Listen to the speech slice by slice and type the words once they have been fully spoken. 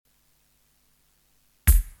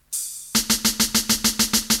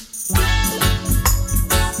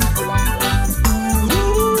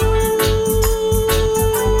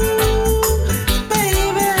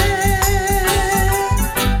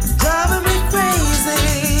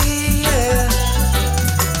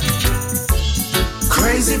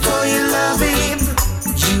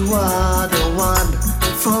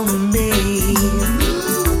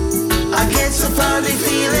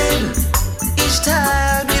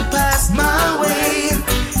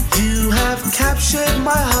captured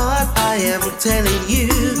my heart, I am telling you.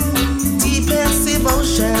 Deepest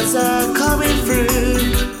emotions are coming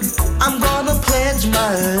through. I'm gonna pledge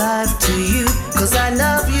my life to you, 'cause I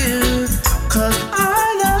love you, 'cause I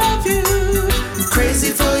love you.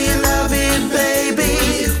 Crazy for your loving,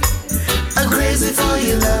 baby. I'm crazy for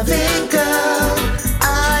your loving, girl.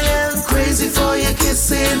 I am crazy for your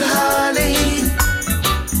kissing, honey.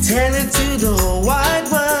 Tell it to the whole wide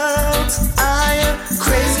world. I am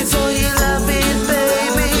crazy for your loving,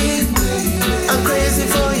 baby. I'm crazy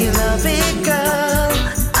for your loving, girl.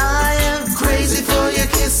 I am crazy for your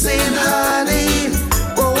kissing, honey.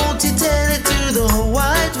 Won't you tell it to the whole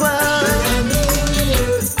wide world?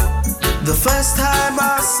 The first time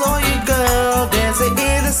I saw you, girl, there's an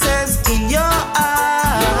innocence in your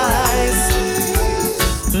eyes.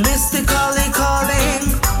 Mystically calling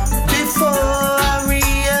before I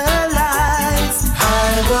realized I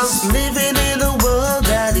was living in a world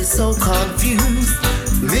that is so confused.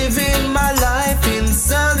 Living my life in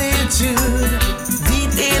solitude.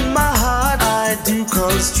 Deep in my heart I do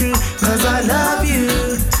construe, 'cause I love you,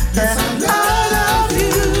 and I love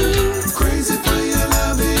you. Crazy for your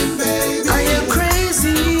loving, baby. I am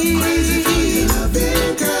crazy. Crazy for your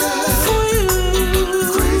loving, girl. For you.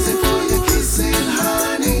 Crazy for your kissing,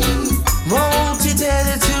 honey. Won't you tell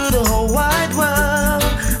it to the whole wide world?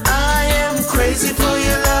 I am crazy for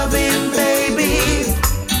your loving, baby.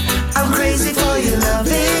 I'm crazy for your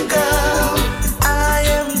loving, girl. I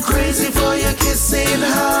am crazy for your kissing,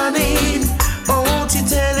 honey. Won't you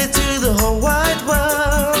tell it to the whole wide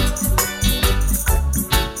world?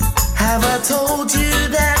 Have I told you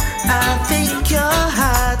that I think you're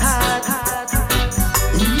hot?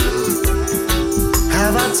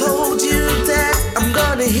 Have I told you that I'm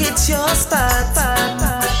gonna hit your spot?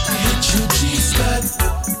 Hit your G-spot.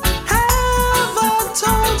 Have I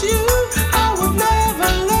told you I would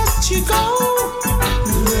never let you go?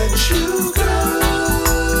 Let you go.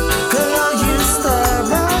 Girl, you start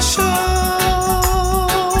my show.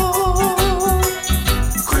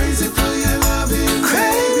 Crazy for your loving,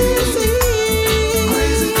 Crazy.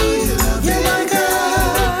 Crazy for your loving, You're my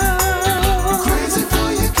girl. Crazy for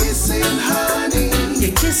your kissing, honey.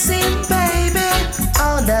 You're kissing, baby,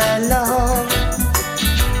 all night long.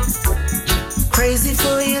 Crazy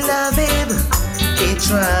for your loving. It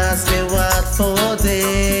drives me wild for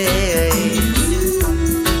days.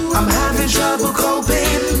 I'm having trouble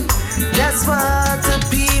coping. That's what the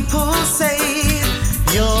people say.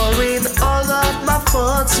 You're in all of my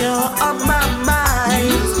thoughts. You're on my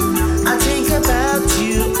mind. I think about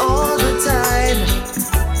you all the time.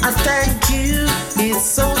 I thank you. It's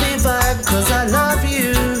so divine. 'Cause I love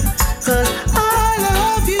you. 'Cause I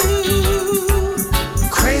love you.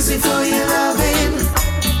 Crazy for your loving.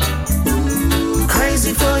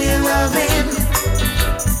 Crazy for your loving.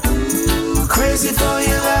 Crazy for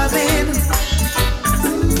your loving.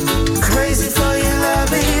 Crazy for your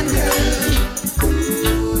loving.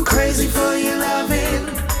 Crazy for your loving.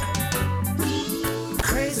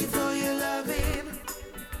 Crazy for your loving.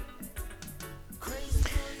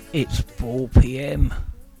 It's 4 p.m.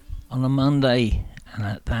 on a Monday, and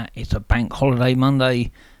at that it's a bank holiday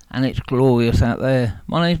Monday, and it's glorious out there.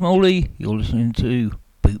 My name's Moldie, you're listening to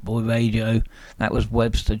Bootboy Radio. That was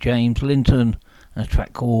Webster James Linton, and a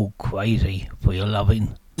track called Crazy for Your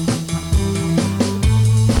Loving.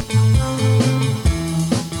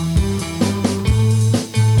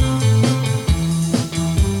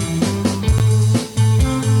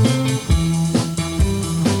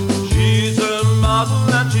 She's a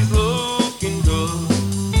model and she's looking good.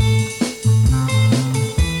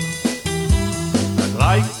 I'd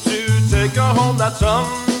like to take her home, that's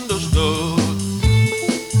understood.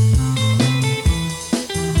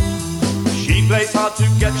 She plays hard to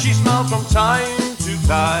get, she smiles from time to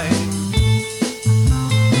time.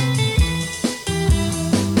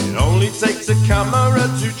 It only takes a camera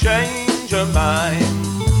to change her mind.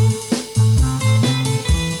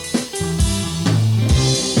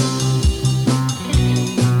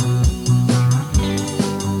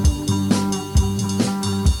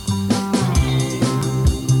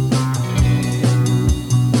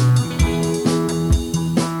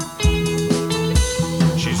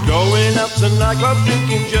 Going out to nightclubs,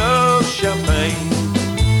 drinking just champagne.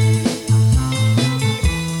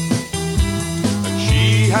 And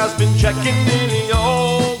she has been checking nearly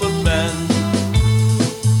all the men.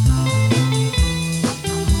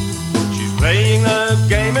 She's playing a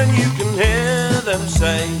game and you can hear them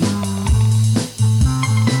say,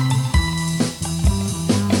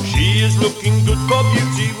 she is looking good for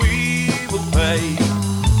beauty, we will pay.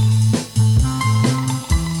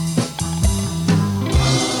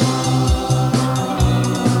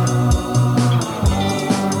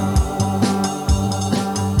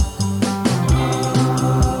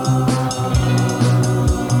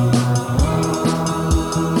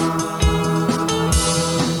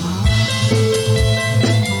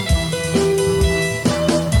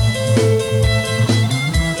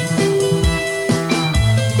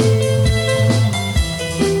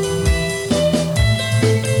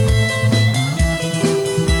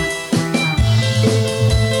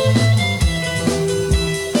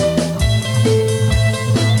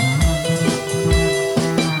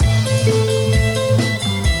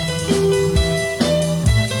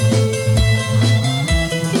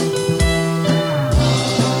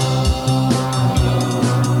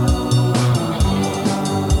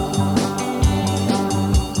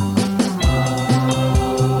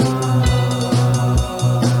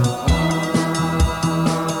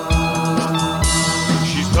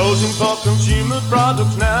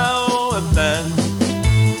 buttocks now and then.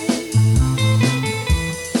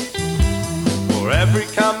 For every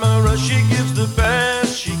camera she gives the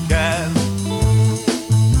best she can.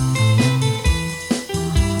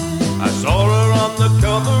 I saw her on the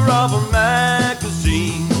cover of a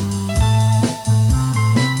magazine.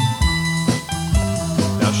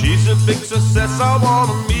 Now she's a big success, I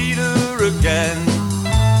wanna meet her again.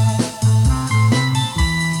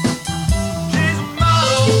 She's a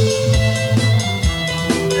model.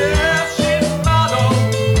 Yeah, she's a model.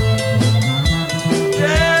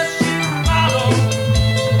 Yeah, she's a model.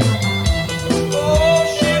 Oh,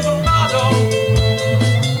 she's a model.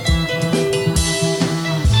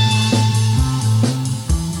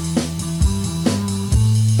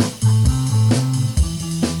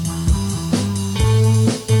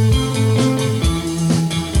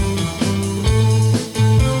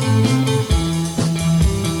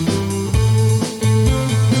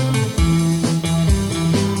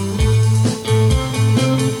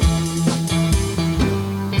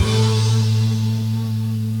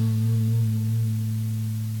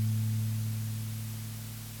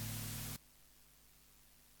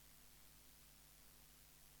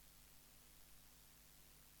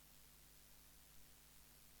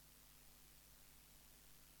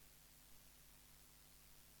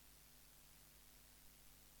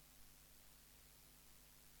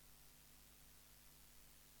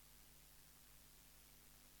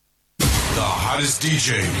 Hottest DJ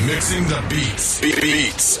mixing the beats.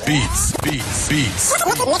 Beats.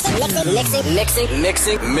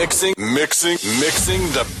 Mixing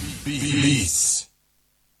the beats.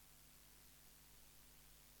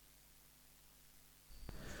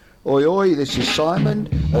 Oi oi, this is Simon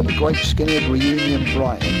at the Great Skinhead Reunion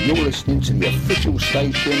Brighton. You're listening to the official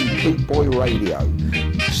station Boot Boy Radio.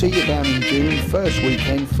 See you down in June, first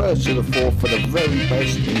weekend, 1st to the 4th for the very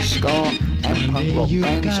best in ska and punk rock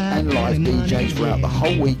bands and live DJs throughout the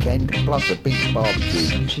whole weekend, plus a beach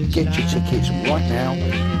barbecue. Get your tickets right now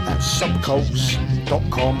at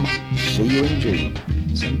subcults.com. See you in June.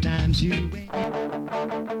 Sometimes you...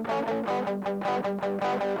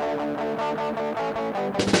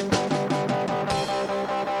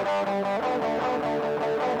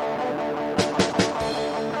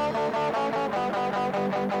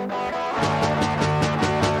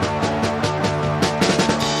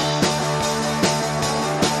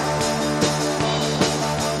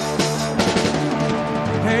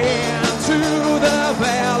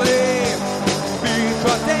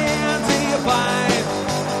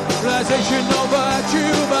 No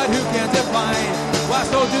virtue, but who can define why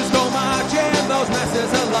soldiers go marching, those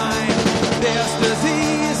masses align? This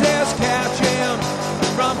disease is catching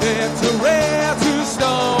from victory to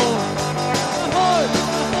stone.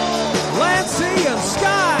 Land, sea, and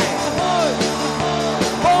sky.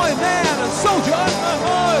 Boy, man, and soldier.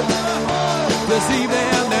 This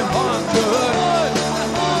evening they punctured.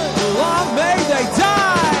 Long may they die.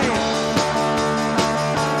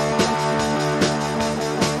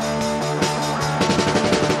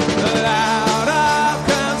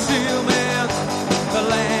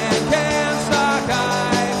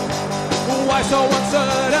 So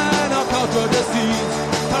uncertain of cultural disease,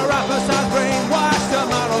 paraphrase brainwashed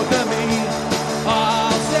tomorrow to me.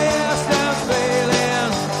 All systems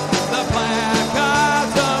failing, the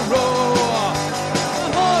placards unroll.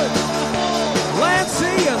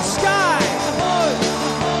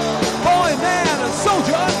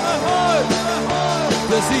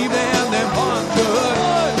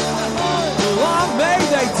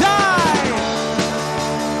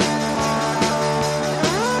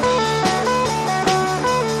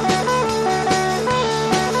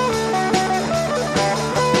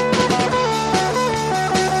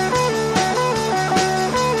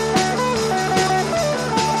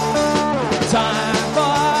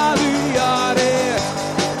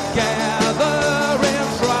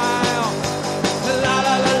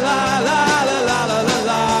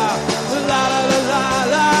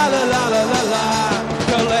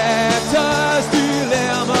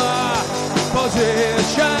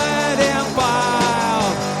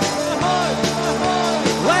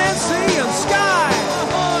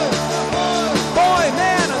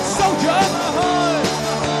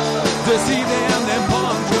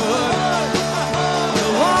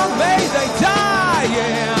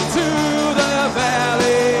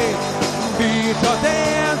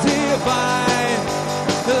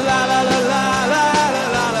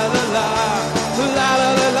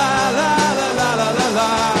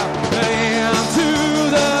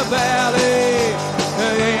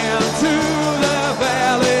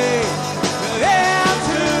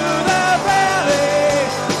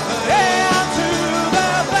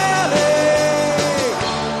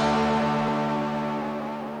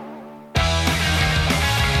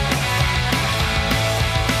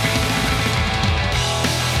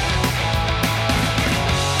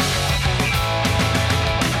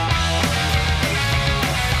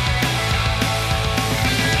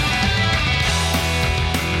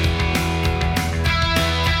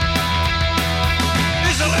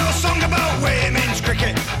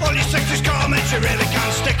 she really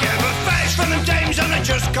can't stick it. But face from them dames and I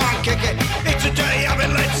just can't kick it. It's a day I've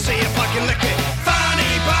been let's see if I can lick it.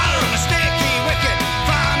 Funny bar on a sticky wicket.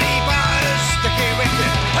 Funny bar, sticky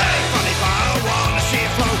wicket. Hey, funny bar, wanna see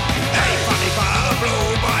it flow. Hey, funny bar, blow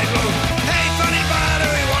by blow. Hey, funny bar, do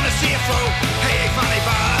we wanna see it flow? Hey, funny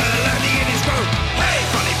bar, let the Indians go. Hey,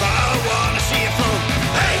 funny bar, wanna see it flow.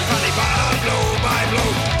 Hey, funny bar, blow by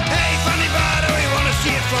blow. Hey, funny bar, do we wanna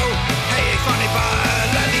see it flow? Hey, funny bar,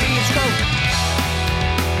 let the Indians go.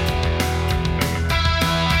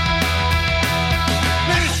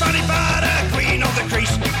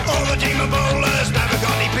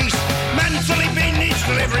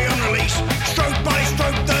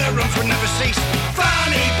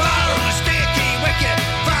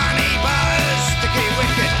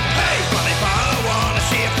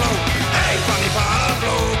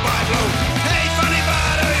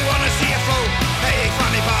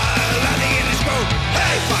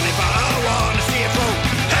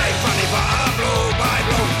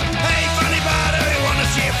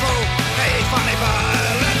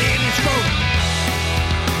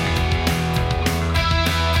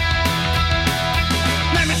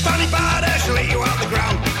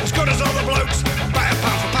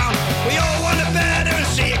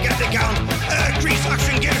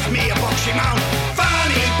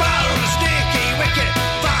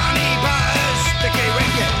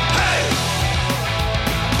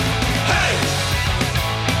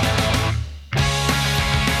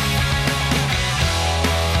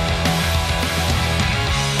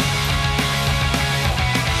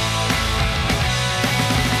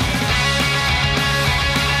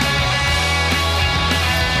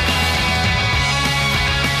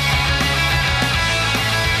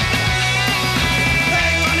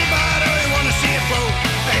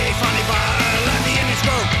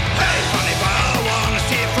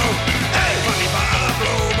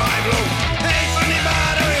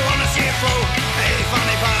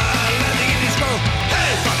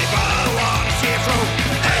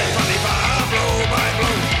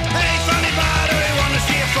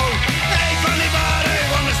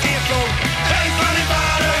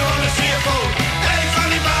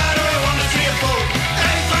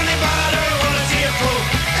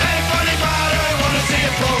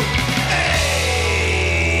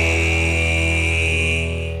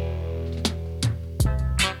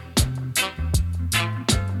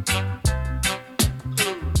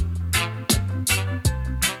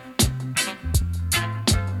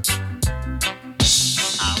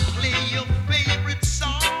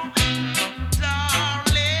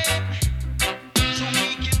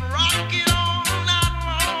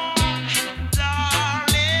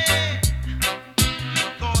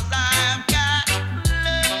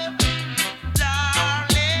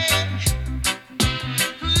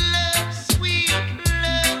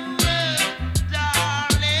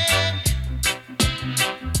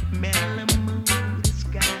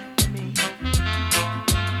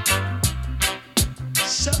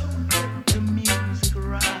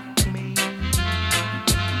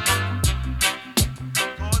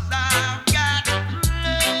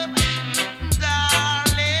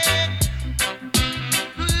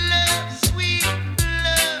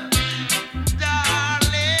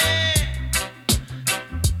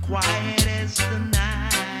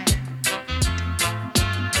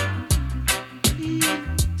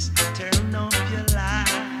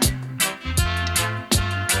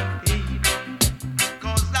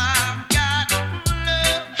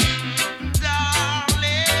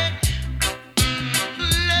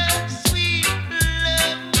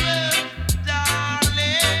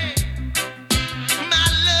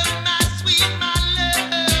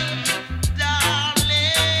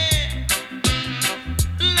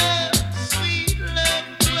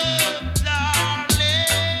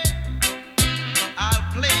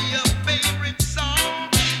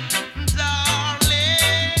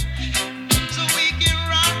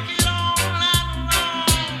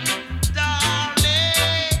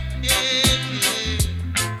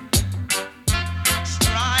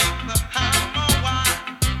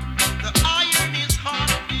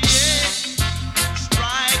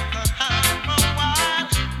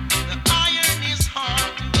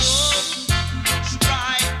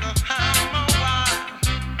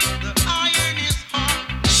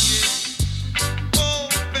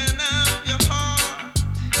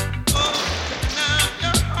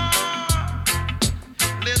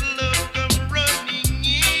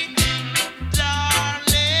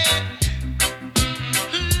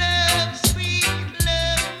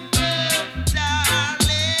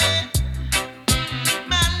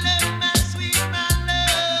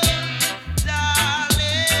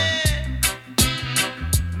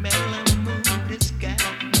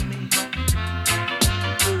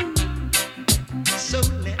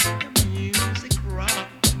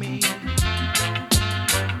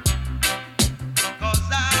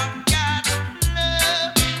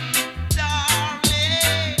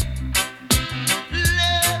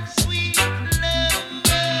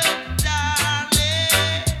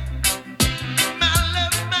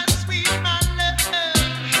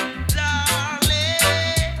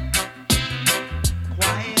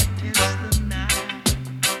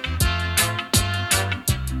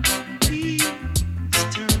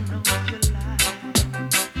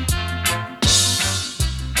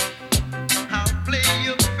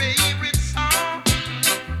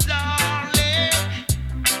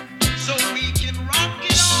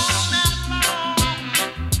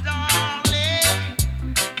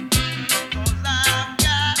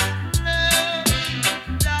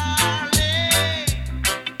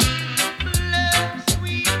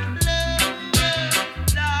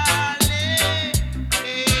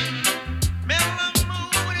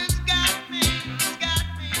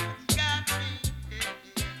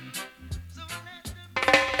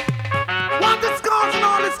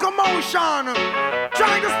 motion.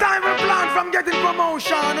 Trying to stifle plan from getting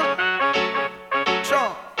promotion.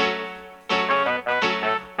 Sure.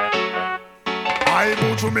 I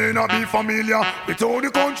Buju may not be familiar with how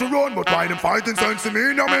the country run, but why them fighting sense in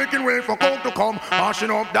me, they're making way for coke to come.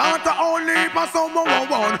 Mashing up data only for someone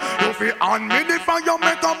one. You feel on me the fire,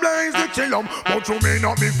 make a blaze the chillum. Buju may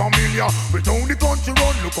not be familiar with how the country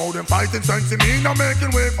run. Look how them fighting sense in me, they're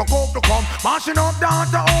making way for coke to come. Mashing up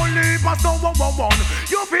data only for someone one.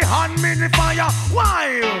 You feel on me the fire,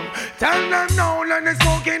 why? Tell them now, let the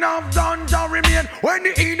smoking of ganja remain. When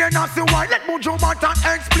the Eden has the white, let Buju Banton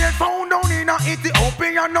explain. Found down in a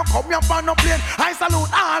Ethiopia, no come up on no plane. I salute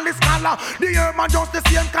all the scholar. The herb just the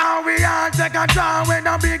same, can we all take a draw with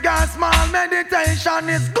a big and small. Meditation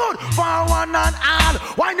is good for one and all.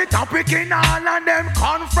 Why the topic in all of them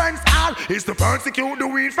conference hall is to persecute the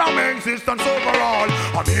weed from existence overall.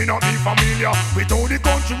 I may not be familiar with how the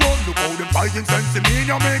country run. Look how them fighting sense in me,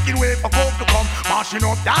 you're making way for coke to come. Mashing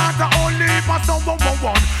up data only for someone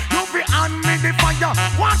one. You be on me the fire.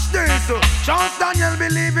 Watch this. Charles Daniel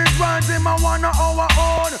believe his words in my one of our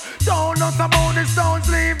own. Don't us about the stones,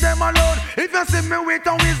 leave them alone. If you see me with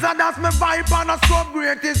a wizard, that's my vibe and a scrub.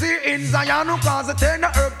 Great is he in Zion who cause a turn the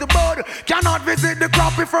earth to bud. Cannot visit the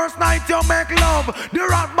crappy first night you make love. The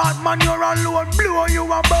rat Batman you're alone, blow you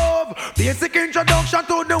above. Basic introduction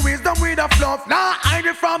to the wisdom with a fluff. Now hide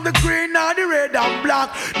it from the green, now the red and black.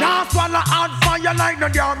 Now swallow hot fire like no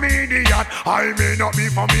damn idiot. I may not be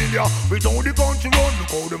familiar with how the country run.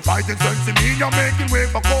 Look how them fighting sense in me, you're making way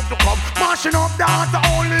for coke to come. Mashing up data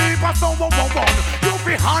only for someone one. You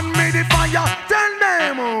fi hand me the fire, tell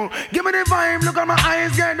them, give me the vibe, look at my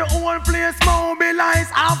eyes, get the whole place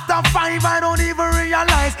mobilized. After 5 I don't even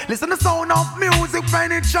realize. Listen the sound of music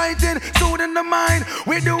penetrating, soothing the mind.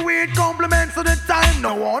 With the weed compliments of the time.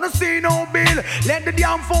 No wanna see no bill, let the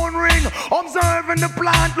damn phone ring. Observing the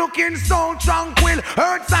plant looking so tranquil.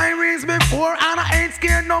 Heard sirens before and I ain't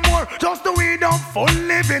scared no more. Just the weed up full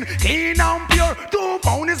living, clean and pure. 2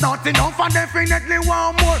 pounds is not enough, I definitely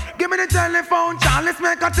want more. Give me the telephone, Charles,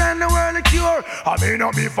 make a tell the world a cure. I may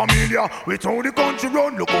not be familiar with how the country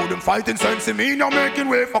run. Look how them fighting sense in me, now making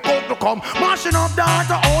way for coke to come. Mashing up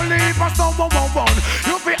data only for someone one.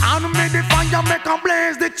 You fi hand me the fire, make a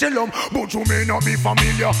blaze the chillum. But you may not be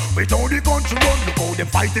familiar with how the country run. Look how them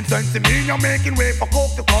fighting sense in me, now making way for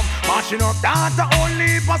coke to come. Mashing up data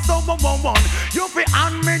only for someone one. You fi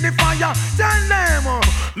hand me the fire, tell them,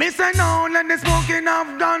 me say no, let the smoking of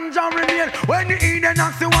ganja remain. When the Eden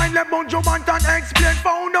ask the wine, let Buju Banton explain.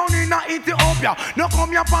 Found down in Ethiopia, no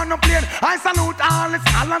come here on no plane. I salute all the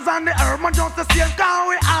scholars and the herb and just the same. Can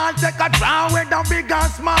we all take a draw with the big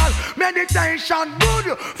and small. Meditation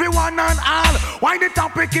good for one and all. Why the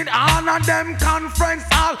topic in all of them conference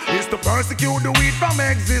hall is to persecute the weed from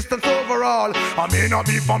existence overall. I may not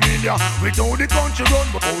be familiar with how the country run,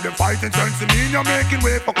 but how them fighting sense in me, you're making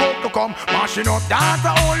way for coke to come. Mashing up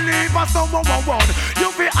data only for someone one. You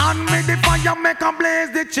fi hand me the fire, make a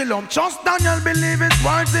blaze the chillum. Trust Daniel, believe his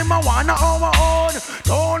words in my one of our own.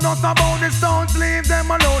 Don't us about the stones, leave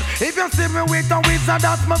them alone. If you see me with a wizard,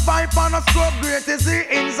 that's my vibe and a scrub. Great is he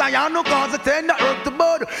in Zion who cause a turn the earth to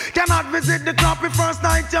bud. Cannot visit the crappy first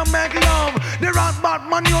night you make love. The rat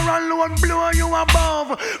Batman you're alone, blow you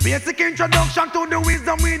above. Basic introduction to the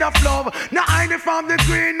wisdom with a love. Now hide it from the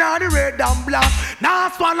green, now the red and black. Now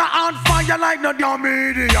swallow on fire like no damn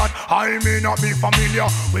idiot. I may not be familiar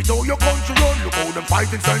with how your country run. Look how them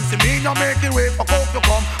fighting sense in me, now making way for coke to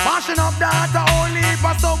come. Mashing up data only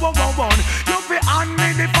for someone one. You fi hand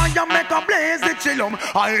me the fire, make a blaze the chillum.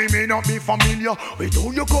 I may not be familiar with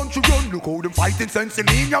how your country run. Look how them fighting sense in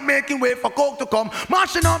me, now making way for coke to come.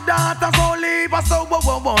 Mashing up data only for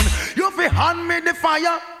someone one. You fi hand me the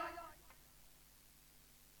fire.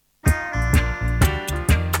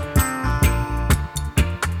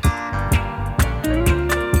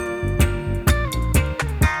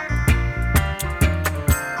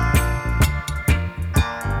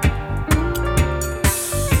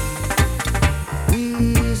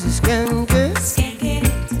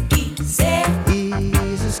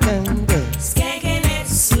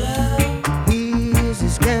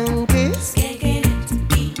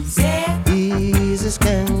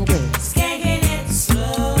 Skanking it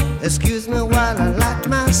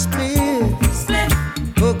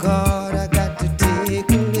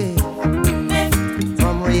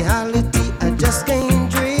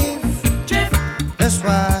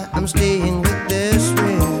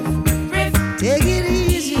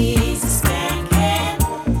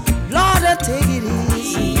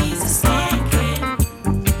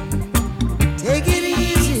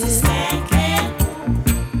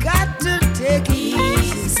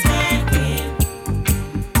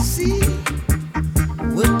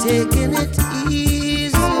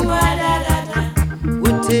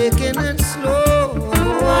taking it slow,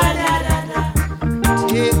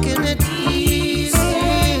 taking it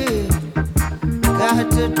easy.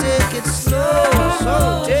 Got to take it slow,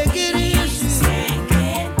 so take it easy.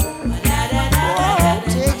 Oh,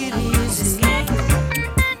 take it easy.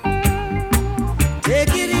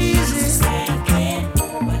 Take it easy.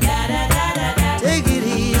 Take it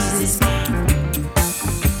easy.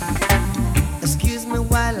 Excuse me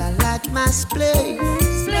while I light my spliff.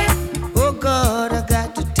 Oh God, I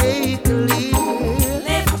got to take a leave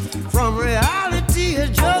from reality. I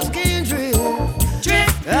just can't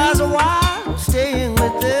drift as a while staying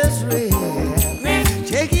with this riff.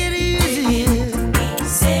 Take it easy.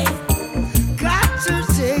 Got to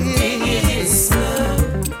take it easy.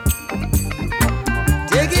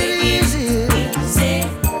 Take it easy.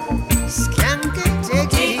 Skank it,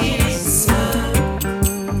 take it easy.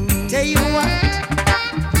 Tell you what,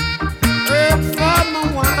 herb for my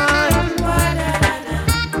wine,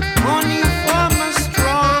 honey for my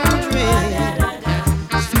strong drink.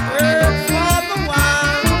 Herb for my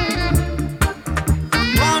wine,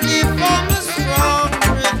 honey for my strong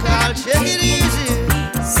drink. I'll take it easy.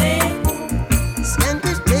 Skank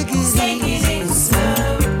it, take it easy.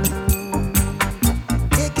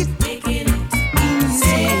 Take it easy.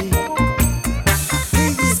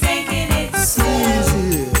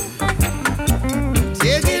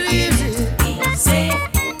 Take it easy. Take it easy.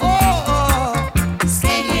 Oh,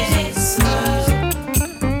 take it easy.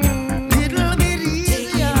 Little bit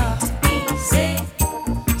easier.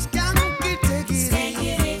 Skank it, take it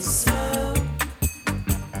easy.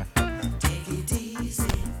 Take it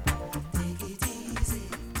easy.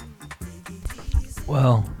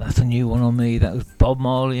 Well, that's a new one on me. That was Bob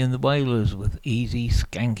Marley and the Wailers with Easy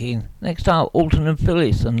Skanking. Next up, Alton and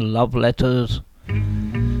Phyllis and Love Letters.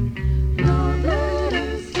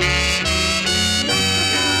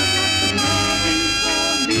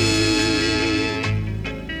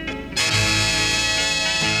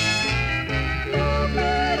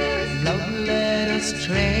 Love letters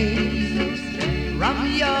straight from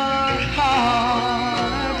your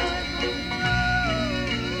heart.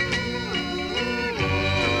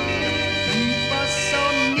 Keep us so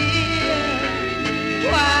near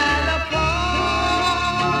while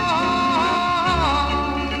apart.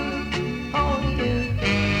 Oh yeah,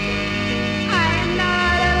 I'm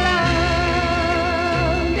not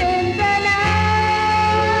alone in the night.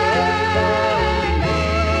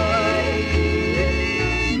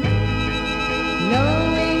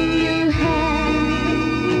 Knowing you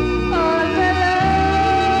have all the love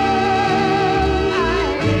I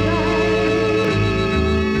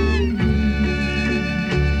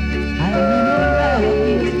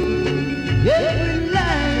memorize every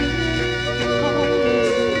line.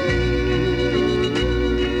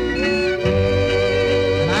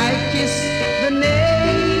 And I kiss the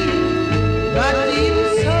name but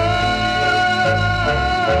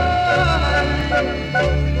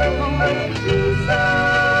I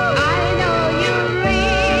know you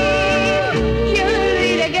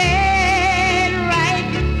read again right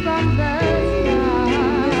from the start.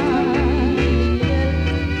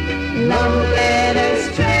 Love letters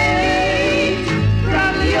straight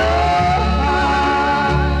from your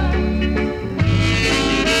heart.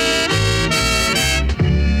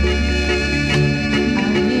 I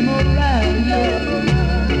memorize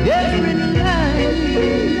every line.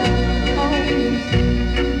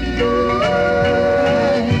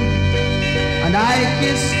 And I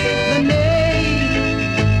kiss the name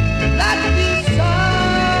that beside.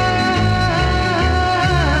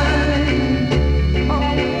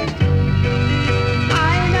 I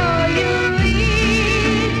know you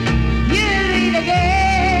read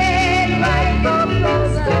again right from the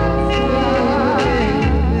start.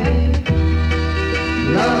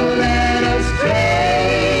 Love letters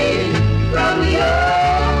straight from your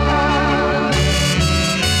heart.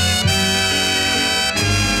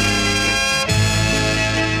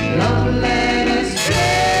 Love letters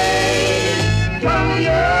straight from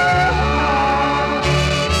your heart.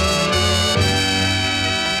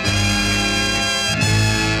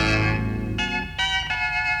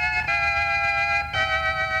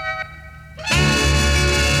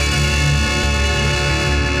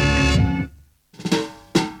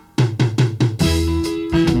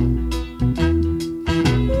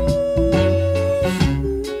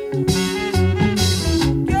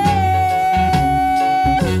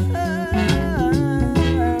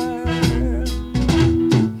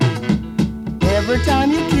 Every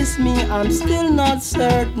time you kiss me, I'm still not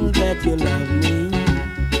certain that you love me.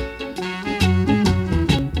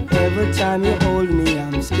 Every time you hold me,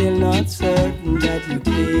 I'm still not certain that you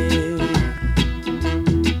care.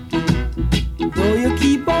 Though you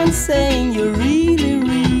keep on on saying you really,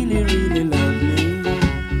 really, really love me?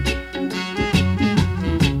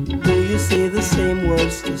 Do you say the same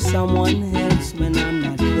words to someone else when I'm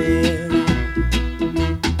not there?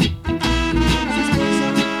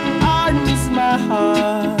 Hardens my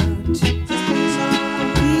heart,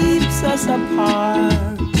 keeps us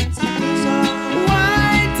apart.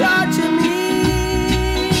 Why torture me?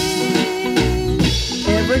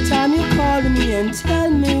 Every time you call me and tell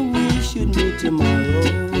me we should meet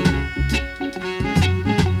tomorrow,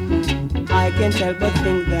 I can't help but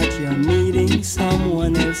think that you're meeting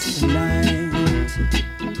someone else tonight.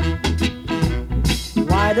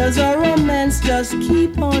 Why does our romance just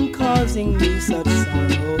keep on causing me such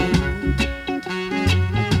sorrow?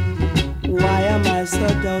 Why am I so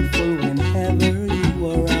doubtful whenever you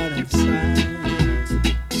are out of sight?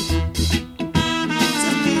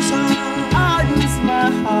 Hardens my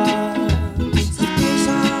heart,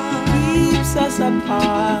 keeps us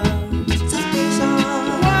apart.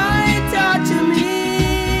 Why torture me?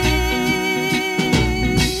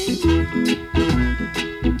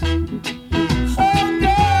 Oh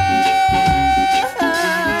girl,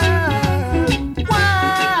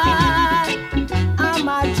 why am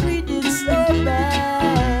I treated so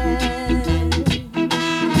bad?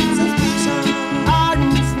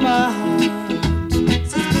 Hardens my heart,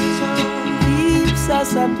 keeps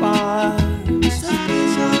us apart.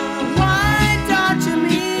 Why torture me?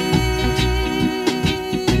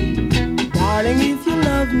 Darling, if you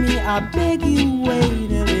love me, I beg you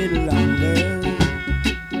wait a little longer.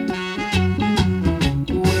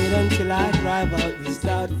 Wait until I drive out this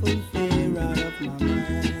doubtful fear out of my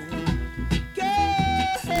mind.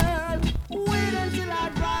 Girl, wait until I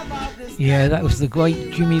drive out this. Yeah, that was the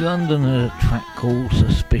great Jimmy London, a track called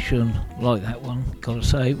Suspicion. Like that one, gotta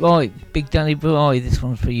say. Right, Big Danny Bry, this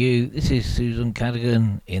one's for you. This is Susan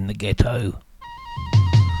Cadogan, In the Ghetto.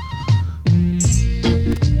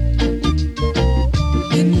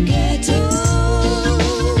 In the ghetto,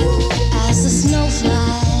 as the snow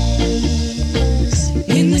flies.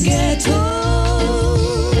 In the ghetto,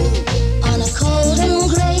 on a cold and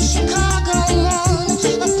grey Chicago morn,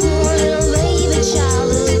 a poor little baby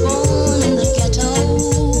child is born in the ghetto.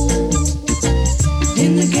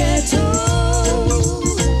 In the ghetto,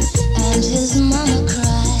 and his mama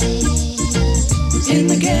cries. In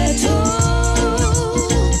the ghetto,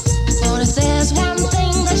 for if there's one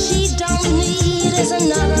thing that she don't need is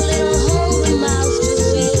another little hungry mouth to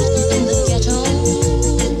feed. In the ghetto,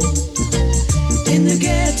 in the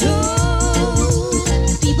ghetto,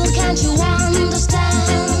 people, can't you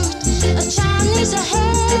understand? A child needs a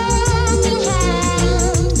helping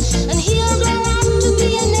hand, and he'll grow up to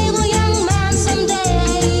be an able young man someday.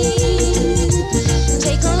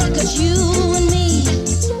 Take a look at you and me.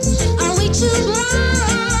 Are we too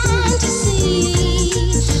blind to see?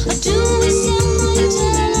 Or do we simply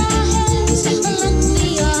turn our heads and look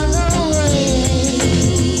the other way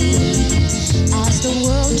as the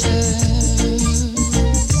world turns?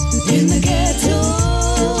 In the ghetto,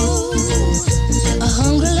 a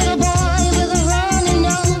hungry little boy with a runny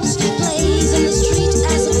nose plays in the street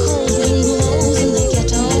as the cold wind blows. In the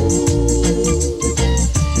ghetto,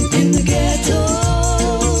 in the ghetto,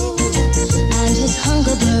 and his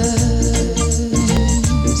hunger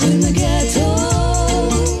burns. In the ghetto,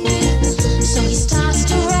 so he starts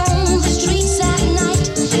to roam the streets at night.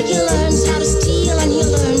 He learns how to steal and he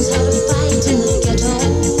learns how to fight. In the ghetto,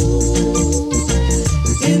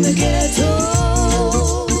 in the ghetto.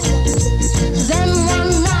 Then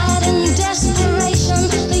one night in desperation,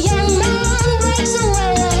 the young man breaks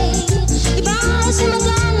away. He buys him a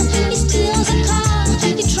gun, he steals a car,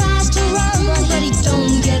 he tries to run, but he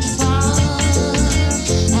don't get far.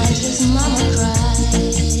 And his mama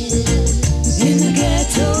cries. In the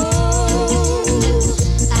ghetto,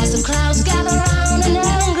 as the crowds gather round, an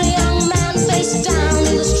angry young man face down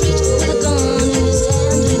in the street with a gun in his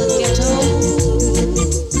hand. In the ghetto,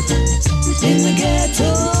 in the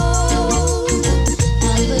ghetto,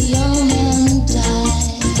 and the young man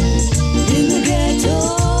died. In the ghetto,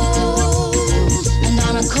 and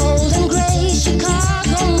on a cold and grey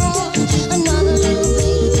Chicago morn, another little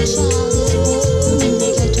baby child is born. In the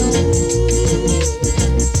ghetto,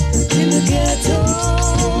 in the ghetto,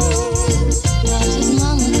 and his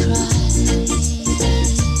mama cries.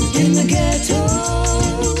 In the ghetto.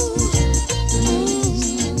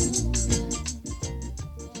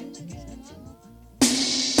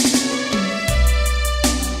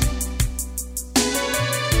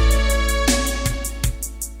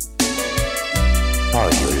 Are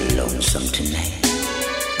you lonesome tonight?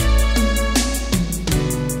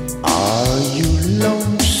 Are you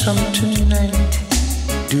lonesome tonight?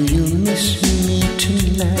 Do you miss me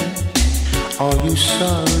tonight? Are you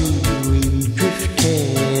sorry we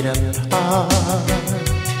drifted apart?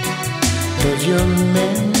 Does your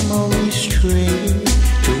memory stray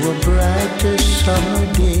to a brighter summer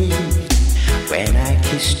day when I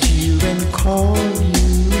kissed you and called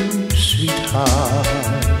you sweetheart?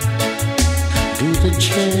 Do the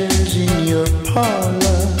chairs in your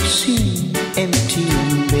parlor seem empty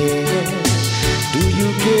and bare? Do you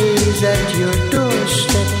gaze at your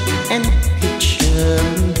doorstep and picture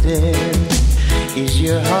me there? Is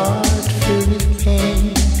your heart filled with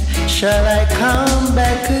pain? Shall I come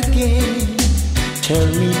back again? Tell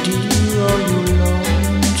me, dear, are you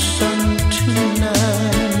lonesome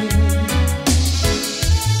tonight?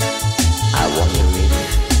 I wonder if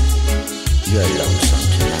you're lonesome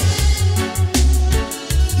tonight.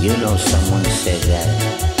 You know, someone said that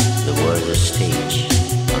the world's a stage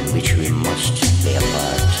on which we must play a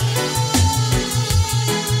part.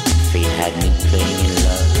 Fate had me playing in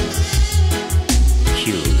love,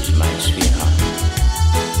 cues my sweetheart.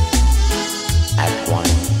 Act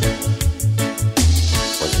one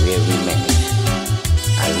was where we met.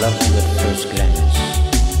 I loved you at first glance.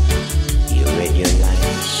 You read your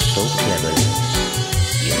lines so cleverly,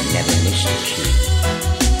 you never missed a cue.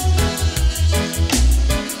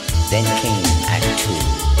 Then came Act two.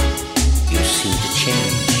 You seemed to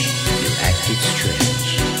change, you acted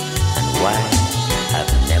strange, and why, I've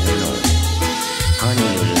never known. Honey,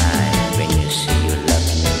 you lied when you say you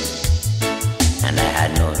loved me, and I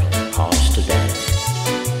had no cause to that.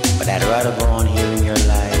 But I'd rather go on hearing your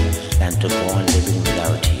lies than to go on living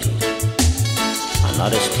without you.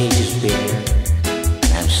 Another stage is bare,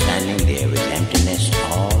 and I'm standing there with emptiness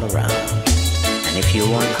all around. And if you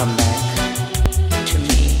won't come back to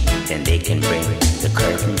me, then they can bring the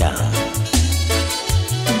curtain down.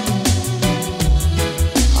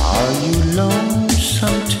 Are you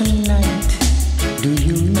lonesome tonight? Do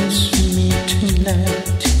you miss me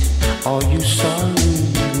tonight? Are you sorry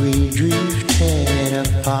we drifted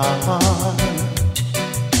apart?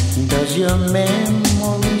 Does your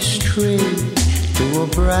memory stray to a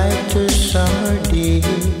brighter summer day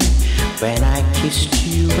when I kissed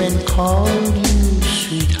you and called you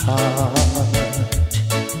sweetheart?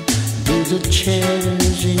 Do the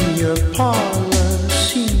chairs in your parlor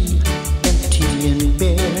seem empty and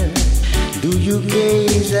bare? Do you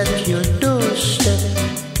gaze at your doorstep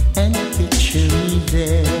and picture me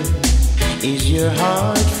there? Is your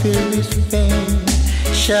heart filled with pain?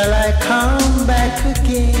 Shall I come back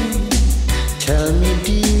again? Tell me,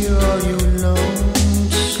 dear, are you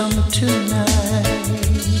lonesome tonight?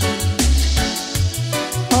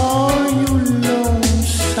 Are you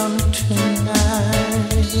lonesome tonight?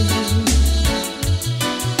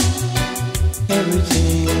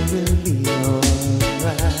 Everything will be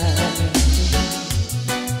alright.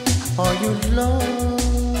 Are you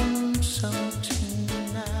lonesome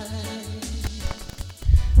tonight?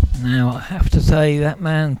 Now, I have to say that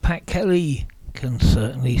man, Pat Kelly, can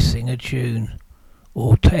certainly sing a tune.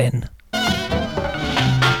 Or 10.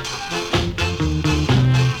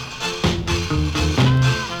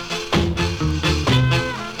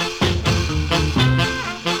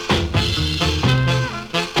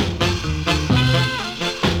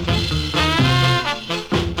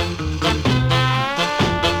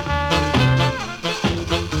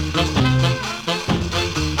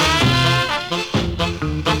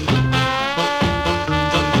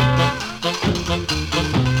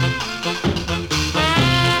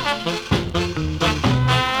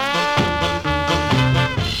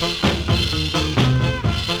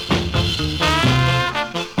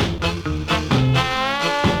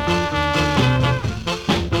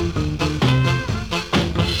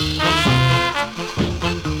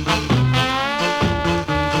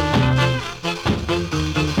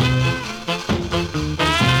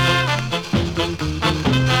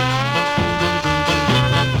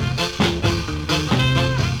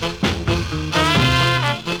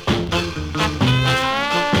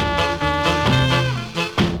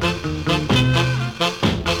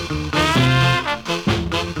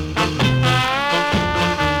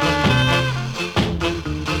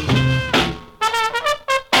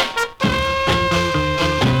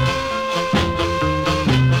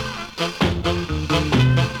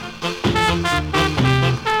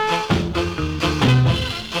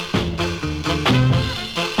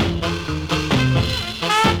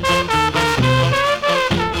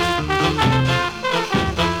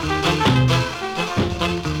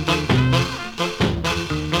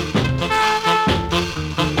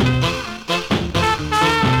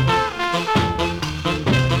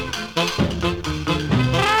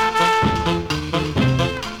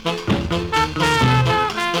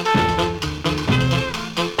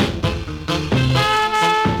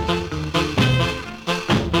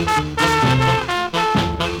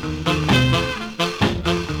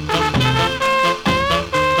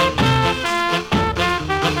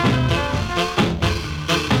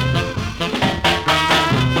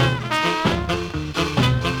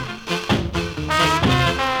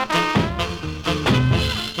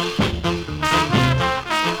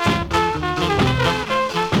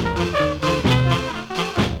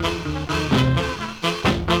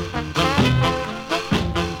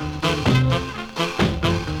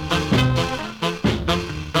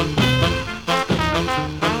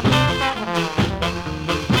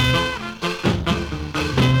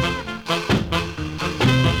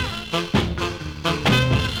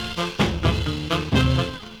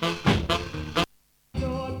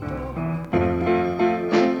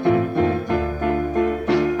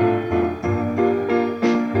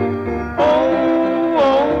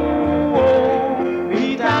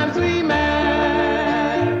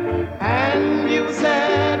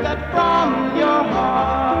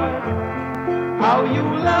 how you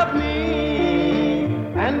love me,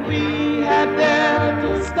 and we had dared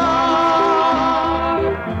to start.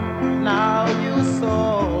 Now you're so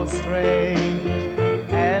strange,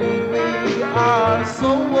 and we are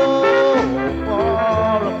so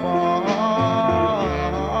far apart.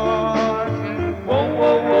 Whoa,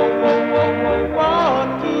 whoa, whoa, whoa, whoa, whoa, what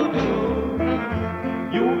to do?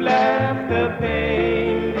 You left the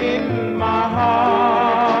pain in my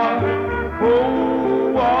heart.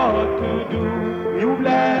 Oh, what to do? You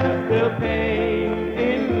left the pain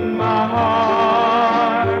in my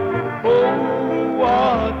heart. Oh,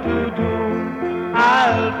 what to do?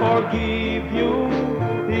 I'll forgive you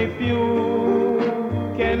if you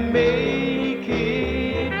can make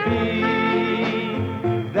it be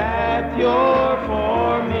that you're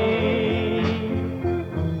for me.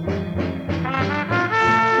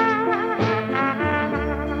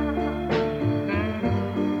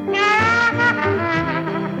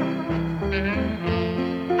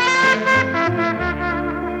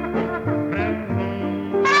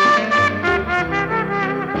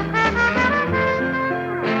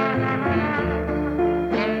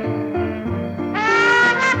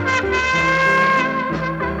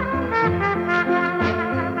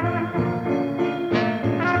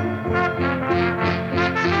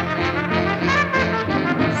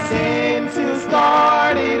 Since you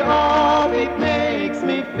started off, it makes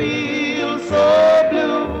me feel so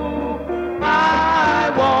blue.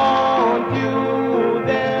 I want you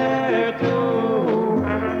there to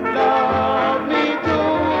love me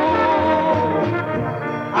too.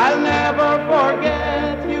 I'll never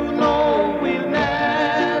forget, you know we'll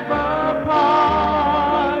never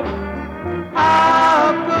part. How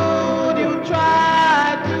could you try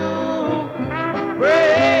to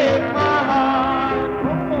break my heart?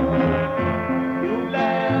 You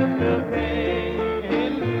left the pain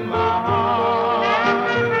in my heart.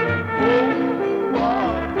 Oh,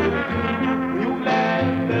 what to do? You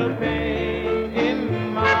left the pain in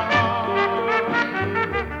my heart.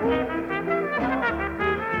 Oh, what to do?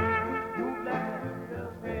 You left the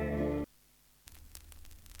pain.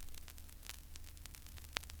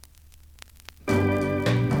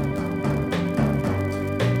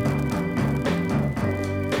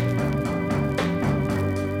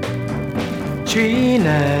 Three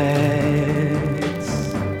nights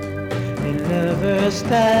in Lover's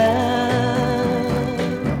Town.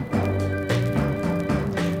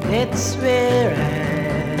 That's where I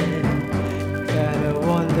got a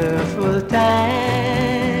wonderful time.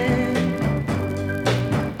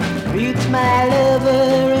 With my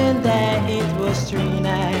lover and I, it was 3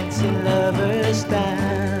 nights in Lover's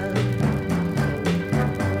Town.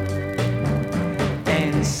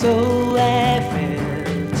 And so I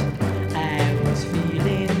felt I was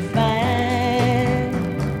feeling fine,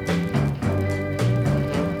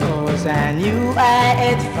 'cause I knew I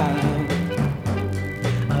had found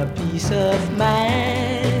a peace of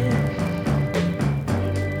mind.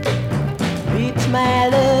 With my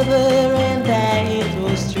lover and I, it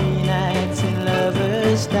was 3 nights in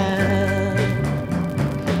Lover's Town.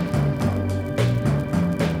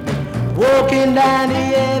 Walking down the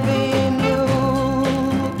avenue,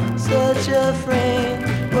 such a friend,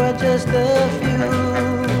 but just a few.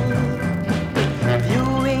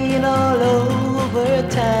 Viewing all over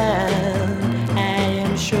town, I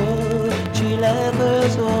am sure she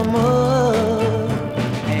lovers or more.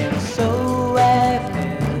 And so I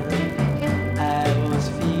felt I was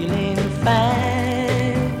feeling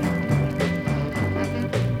fine,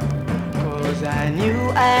 'cause I knew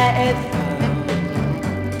I had found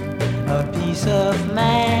a peace of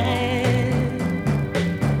mind.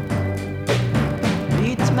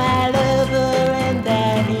 With my lover and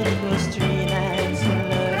I, it was 3 nights in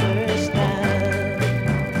Lover's Town.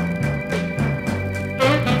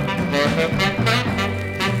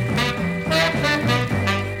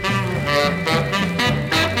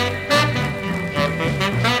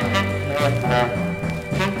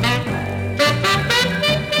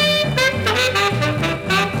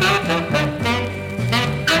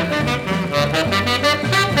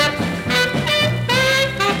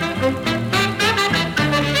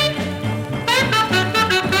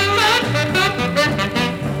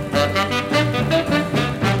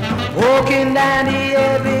 Walking down the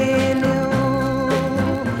avenue,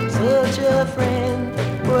 such a friend,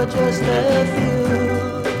 but just a few.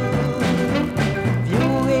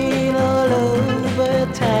 Viewing all over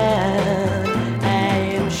town, I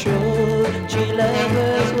am sure she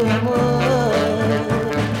lovers were more.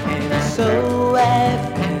 And so I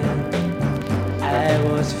felt I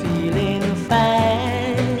was feeling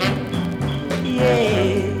fine, yeah,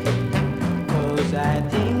 'cause I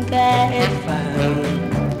think I had found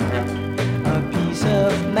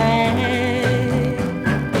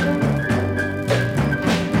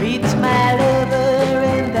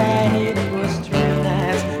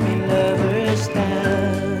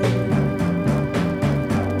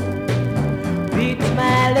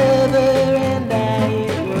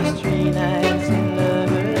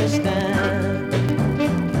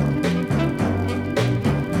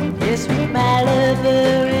my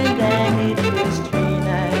lover, and then it was 3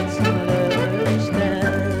 nights in Lover's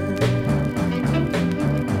Town.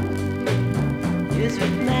 Just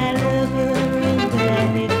with my lover, and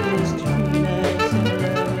then it was 3 nights in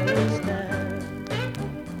Lover's Town.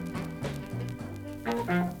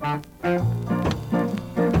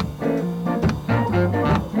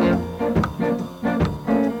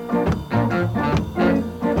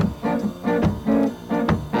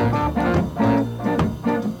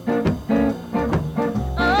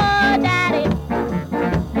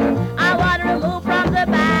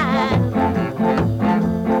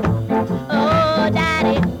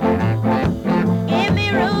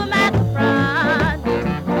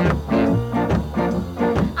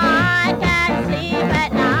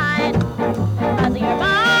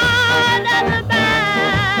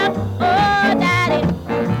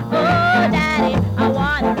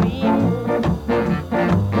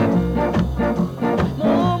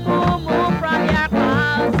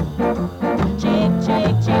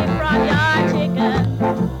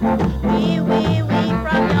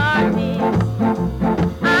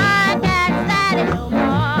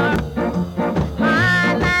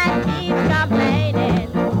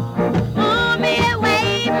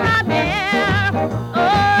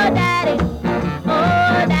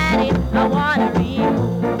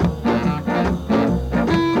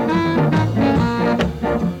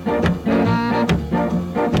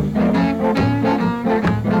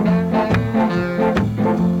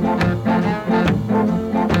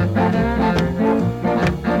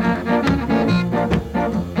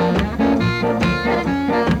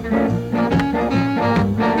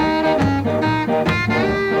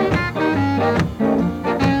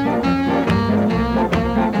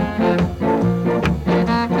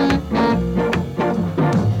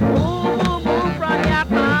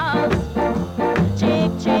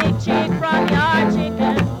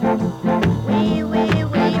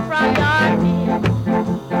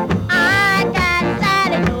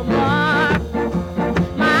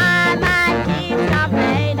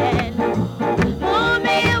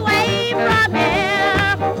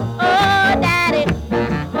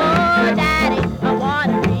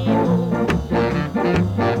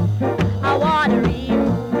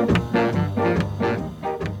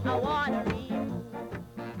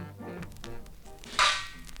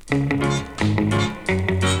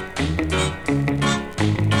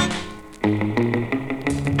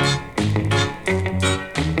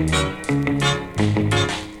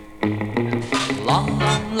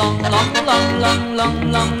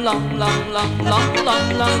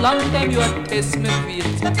 Long time you had taste me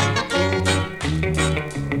feet,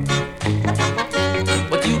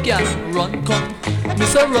 but you can run come,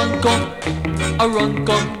 Miss a run come, a run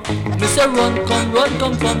come, Miss a run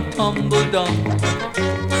come, tumble down.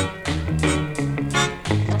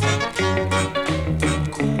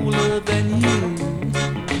 Cooler than you,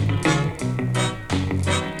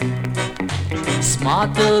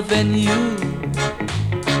 smarter than you,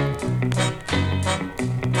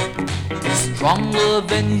 stronger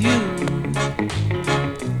than you,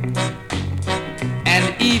 and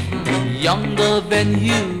even younger than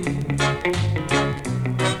you.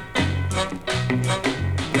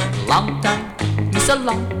 Long time, miss a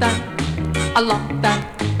long time,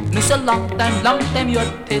 miss a long time you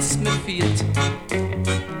taste me feet.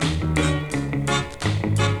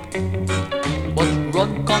 But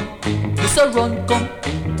run come, miss a run come,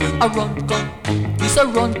 miss a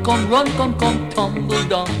run come, tumble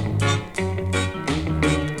down.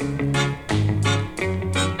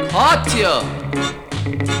 Caught ya!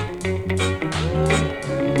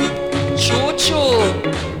 Choo-choo!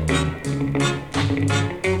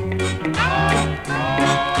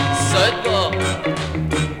 Circle!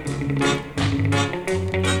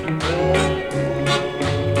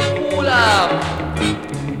 Pull up!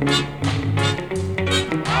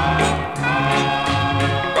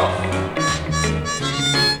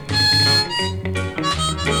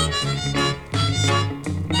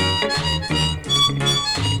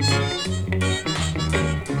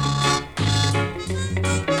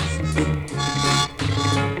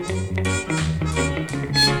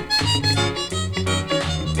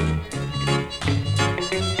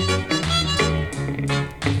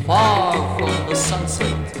 Far from the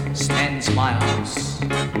sunset stands my house,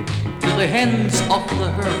 to the hands of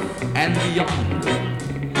the earth and beyond.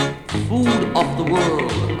 Food of the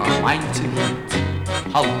world are mine to eat,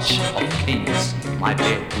 couch of kings my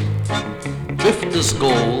bed. Drifter's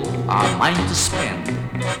gold are mine to spend,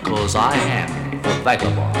 'cause I am a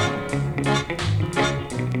vagabond.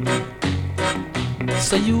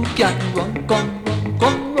 So you can run, come,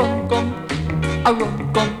 a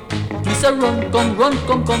run, come, say run,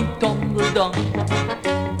 come, tumble down.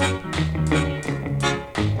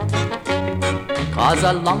 Cause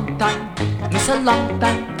a long time, miss a long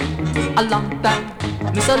time,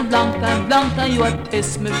 miss a long time, you a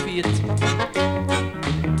test me fate.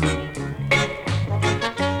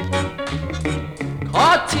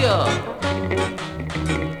 Caught you,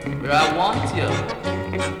 where I want you,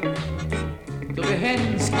 to the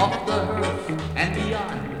ends of the earth and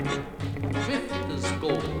beyond. Drifters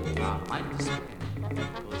go, our minds spend,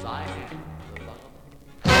 'cause I am the love.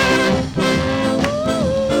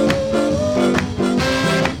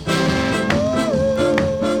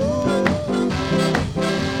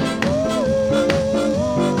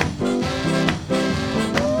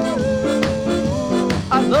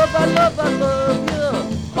 I love you.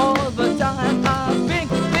 All the time I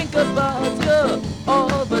think about you.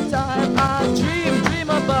 All the time I dream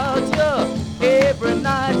about you. Every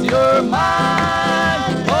night you're mine,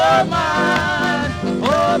 oh mine,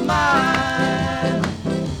 oh mine.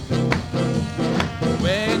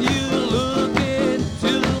 When you look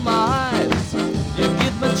into my eyes, you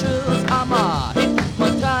give me chills, I'm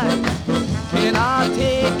hypnotized. Can I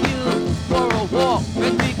take you for a walk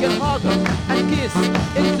when we can hug and kiss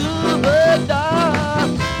into the dark?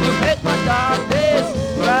 You make my dark days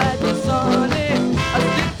bright and sunny. I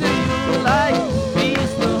stick to you like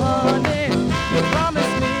bees to honey. You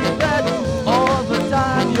promise me that all the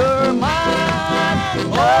time you're mine,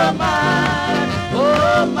 oh mine,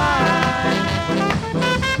 oh mine.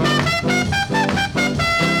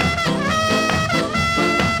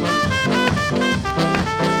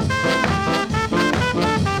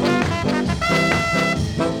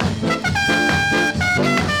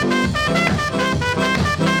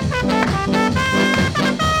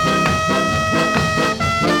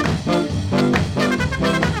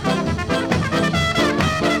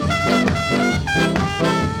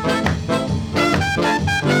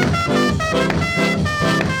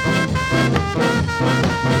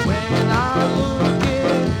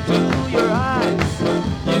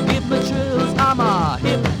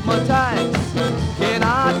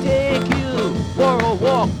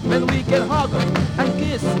 When we can hug and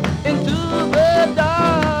kiss into the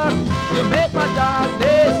dark. You make my dark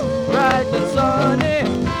days bright and sunny.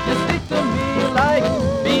 You stick to me like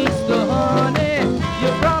bees to honey. You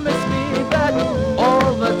promise me that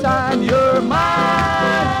all the time you're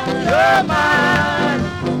mine, you're mine,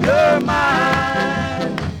 you're mine.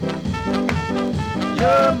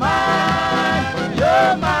 You're mine,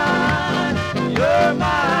 you're mine, you're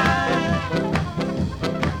mine.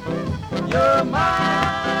 You're mine.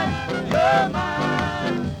 You're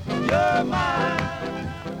mine, you're mine.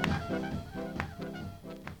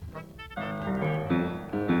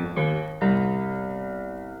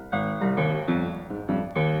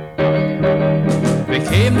 They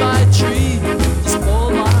came by a tree to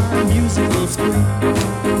spoil my musical spree.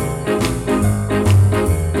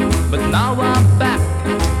 But now I'm back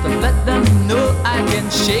to let them know I can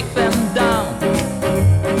shake them down.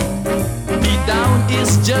 Deep down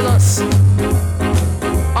is jealous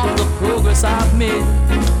of the progress I've made.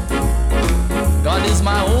 God is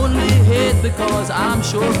my only hate because I'm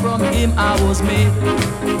sure from him I was made.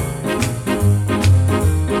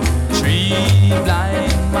 Three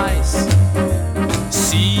blind mice,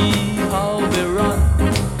 see how they run.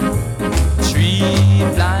 Three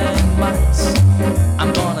blind mice,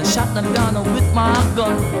 I'm gonna shut them down with my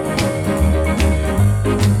gun.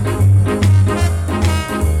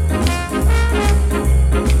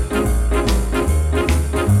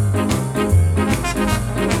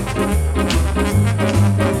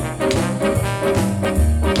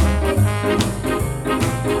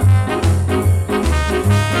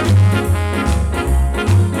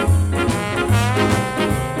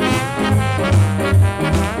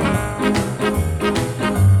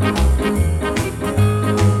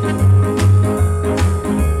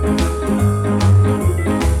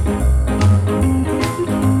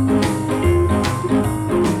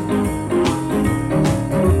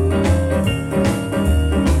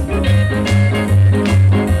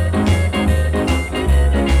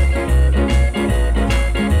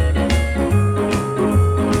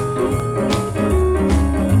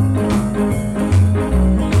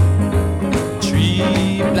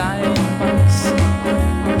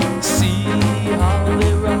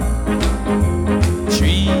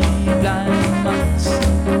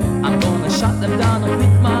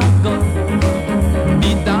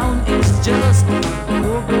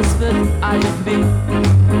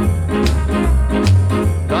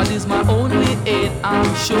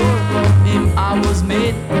 I'm sure from him I was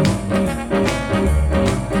made.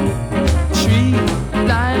 Three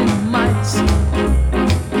blind mice,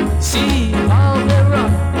 see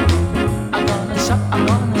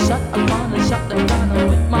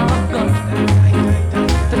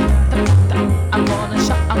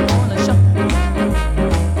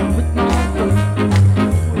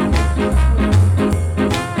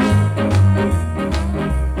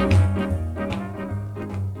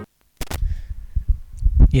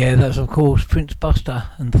Yeah, that's of course Prince Buster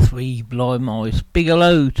and Three Blind Mice. Big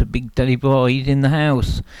hello to Big Daddy Boy, he's in the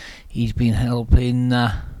house. He's been helping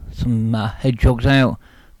some hedgehogs out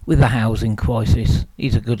with the housing crisis.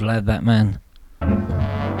 He's a good lad, that man.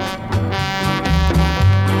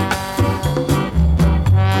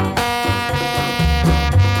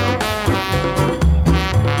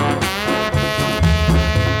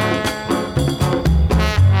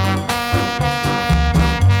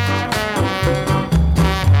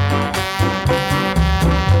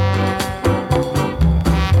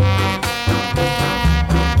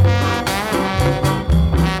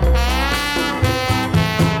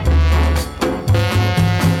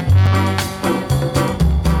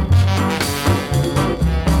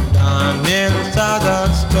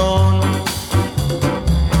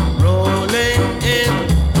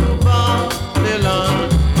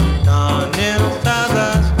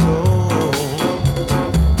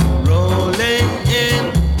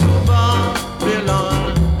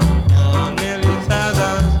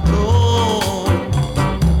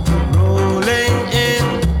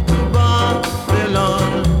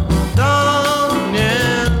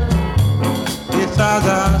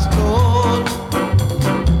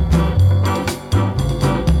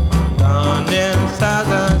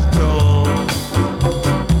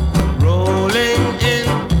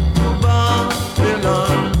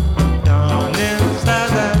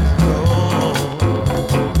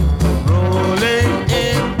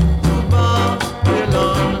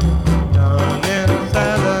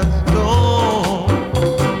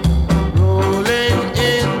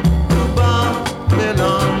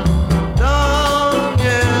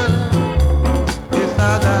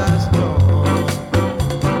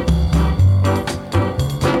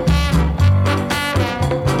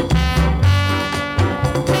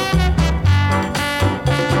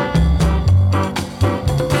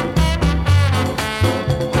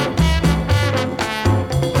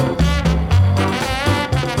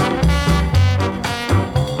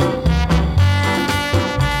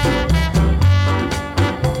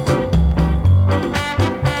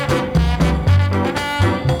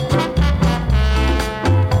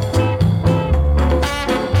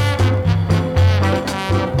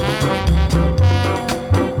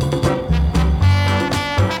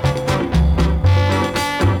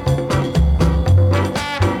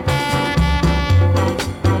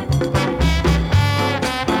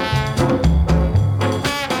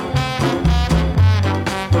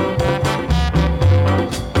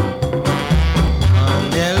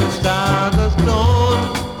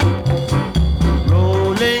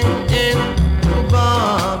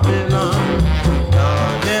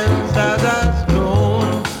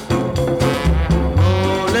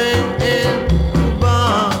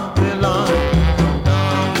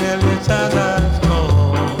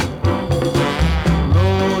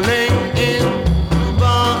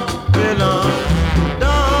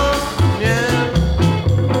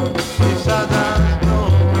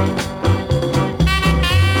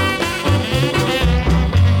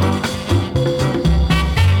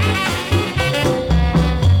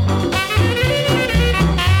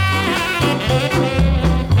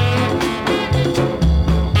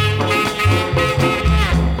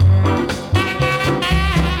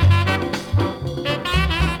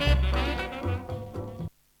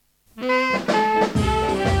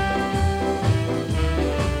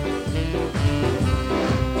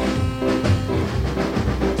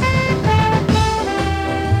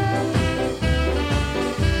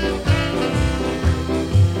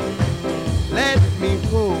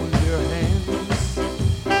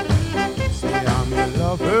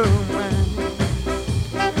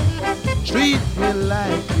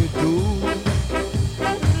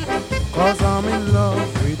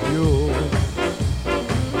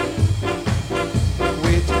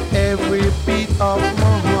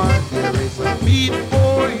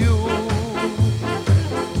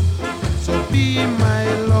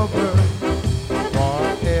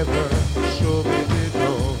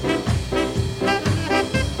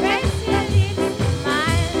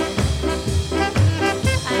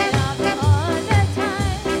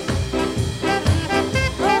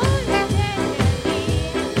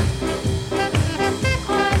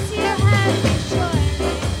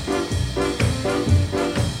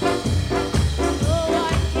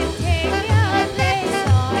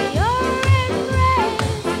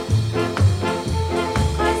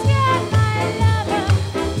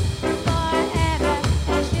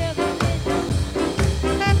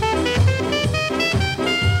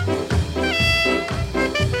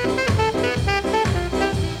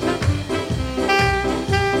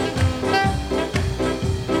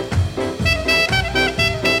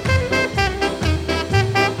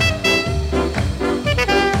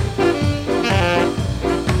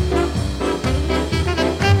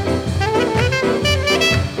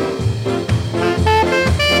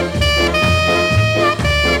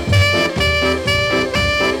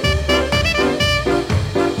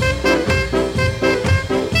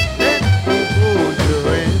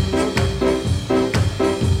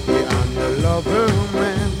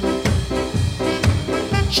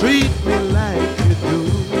 treat me like you do,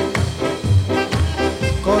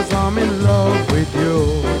 'cause I'm in love with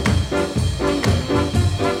you.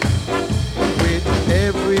 With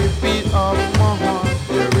every beat of my heart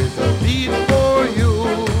there is a beat for you,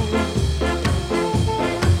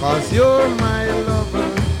 'cause you're my lover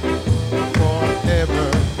forever,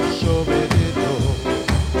 show me the door.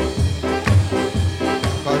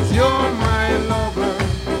 'Cause you're my lover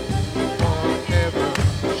forever,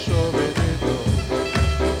 show me the door.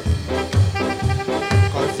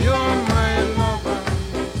 'Cause you're my lover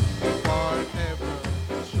forever,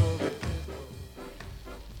 show me the door.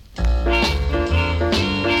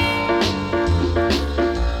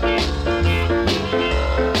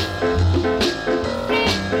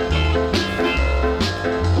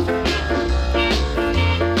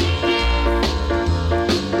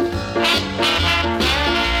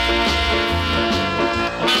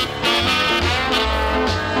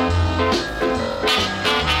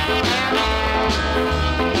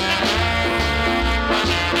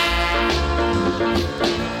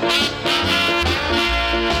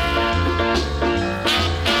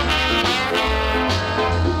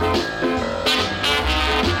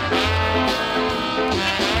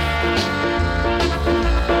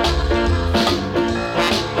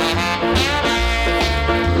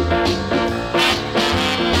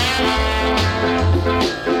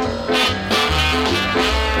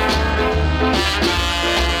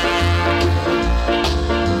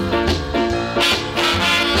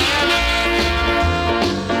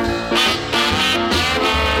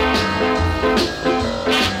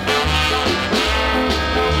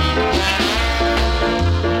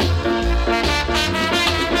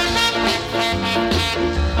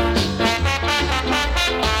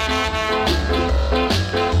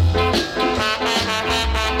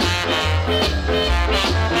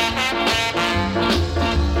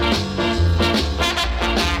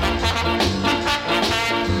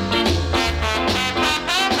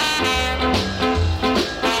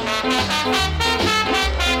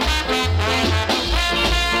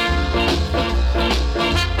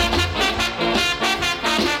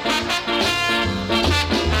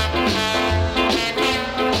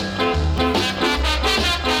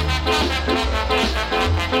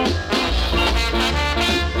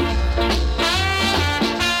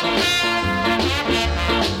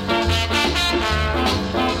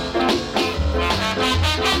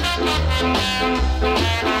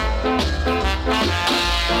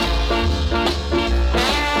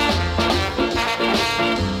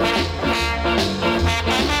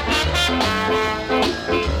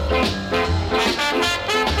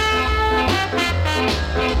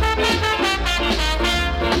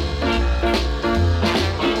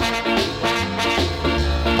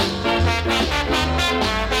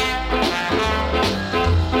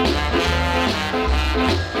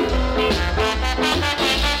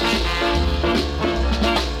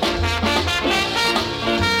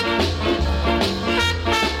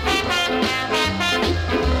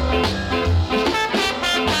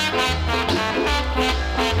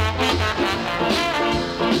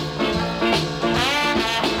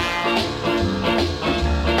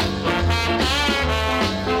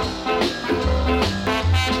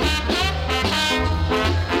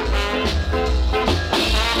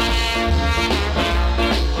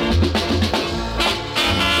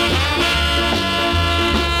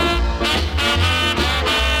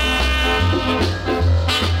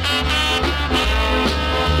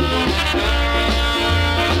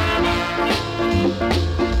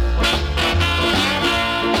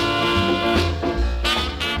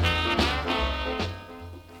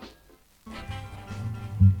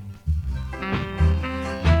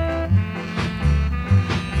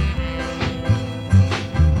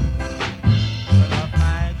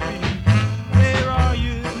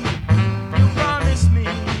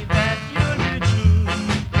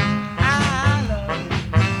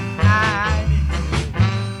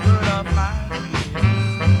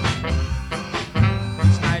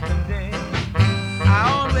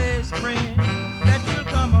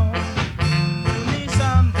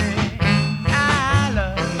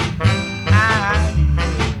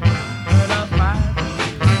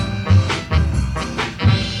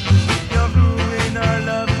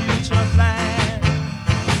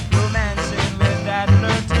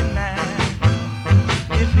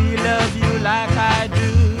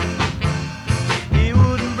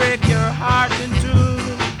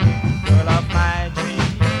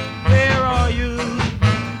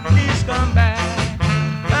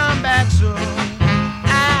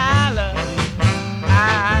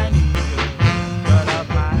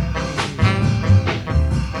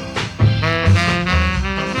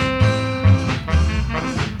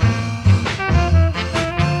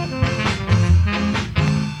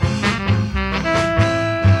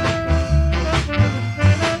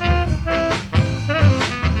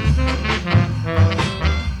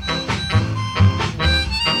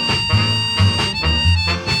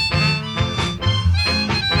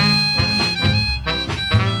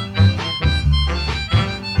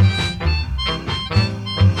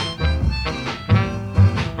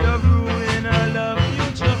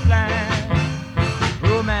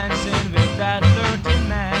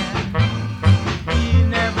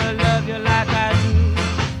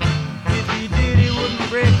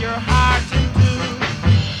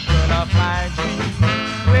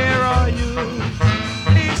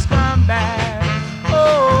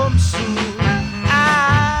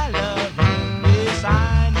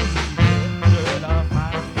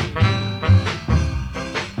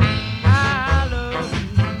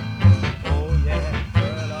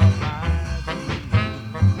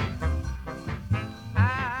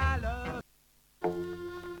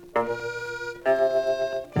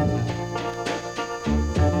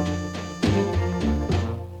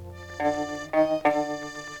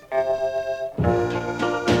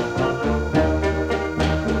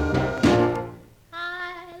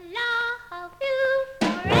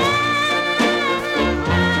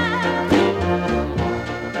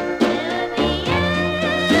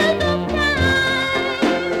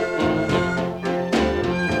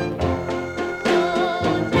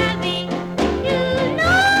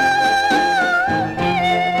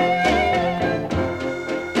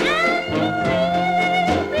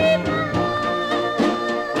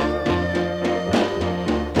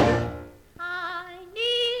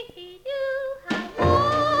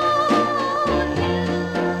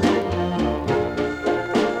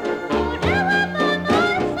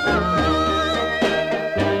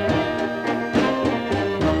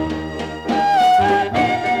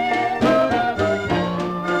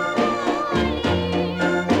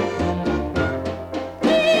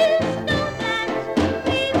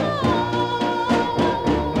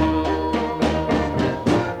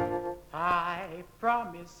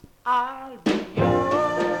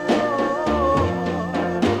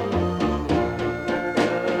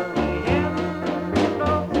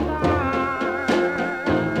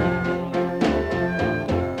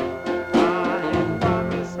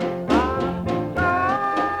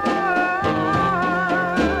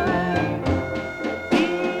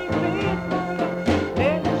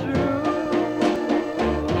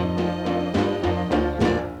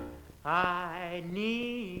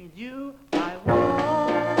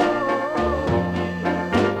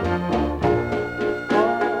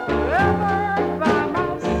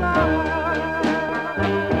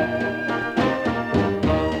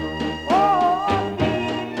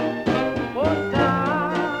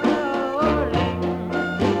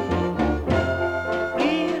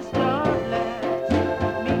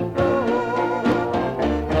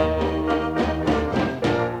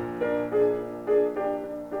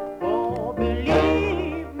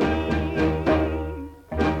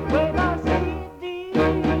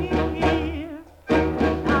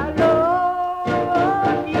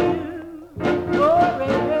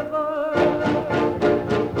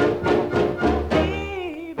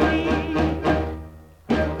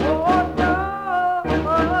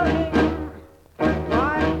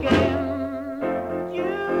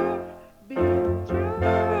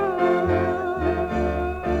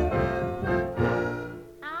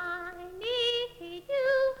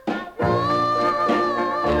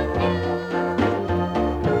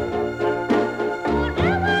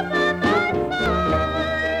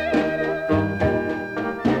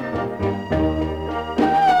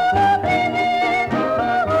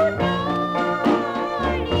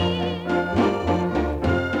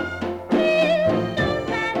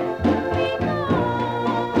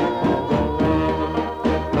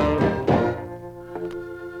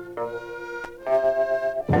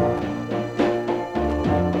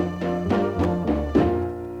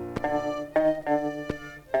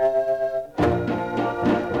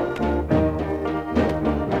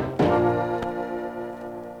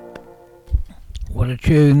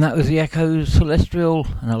 Tune. That was the Echoes, Celestial,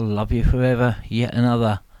 and I'll Love You Forever. Yet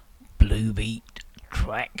another blue beat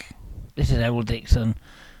track. This is Errol Dixon.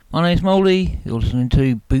 My name's Moldie. You're listening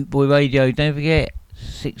to Bootboy Radio. Don't forget,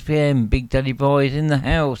 6 PM, Big Daddy Boys in the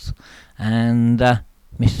house, and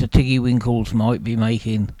Mr. Tiggy Winkles might be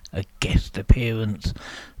making a guest appearance.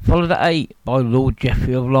 Followed at 8 by Lord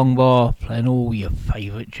Jeffrey of Longbar, playing all your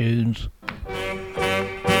favourite tunes.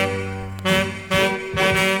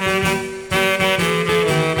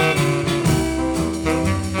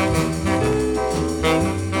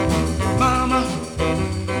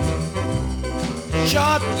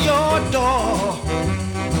 Shut your door,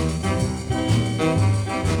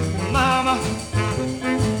 Mama.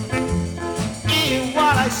 Hear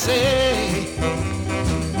what I say.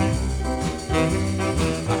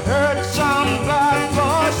 I heard some bad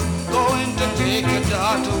boys going to take your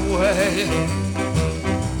daughter away.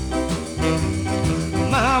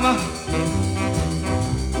 Mama,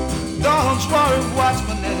 don't worry, what's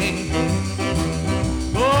my name?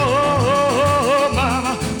 Oh,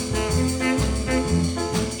 Mama.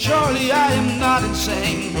 Surely I am not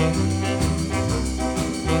insane.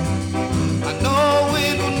 I know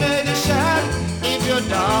it will make you sad if your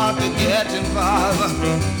daughter gets involved.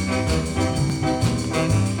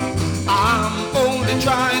 I'm only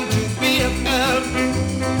trying to be of help.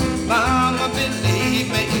 Mama, believe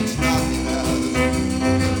me, it's nothing else.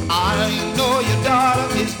 I know your daughter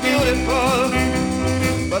is beautiful,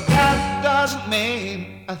 but that doesn't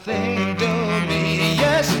mean a thing to me.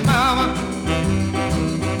 Yes, Mama.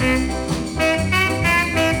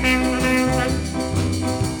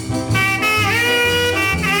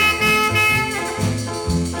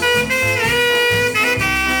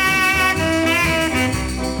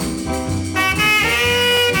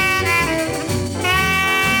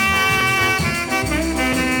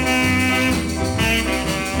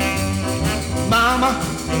 Mama,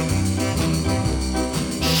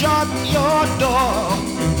 shut your door.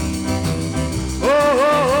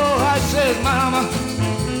 Oh, I said, Mama,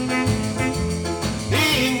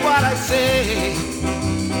 hear what I say.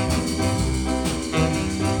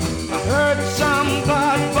 I heard some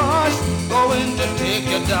bad boys going to take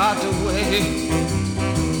your daughter away.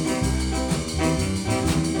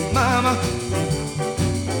 Mama,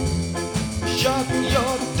 shut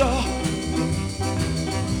your door.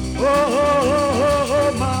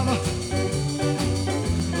 Oh, Mama,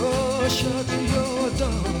 oh, shut your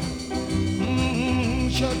door.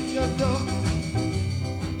 Shut your door.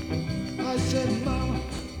 I said, Mama,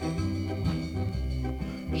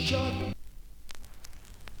 shut.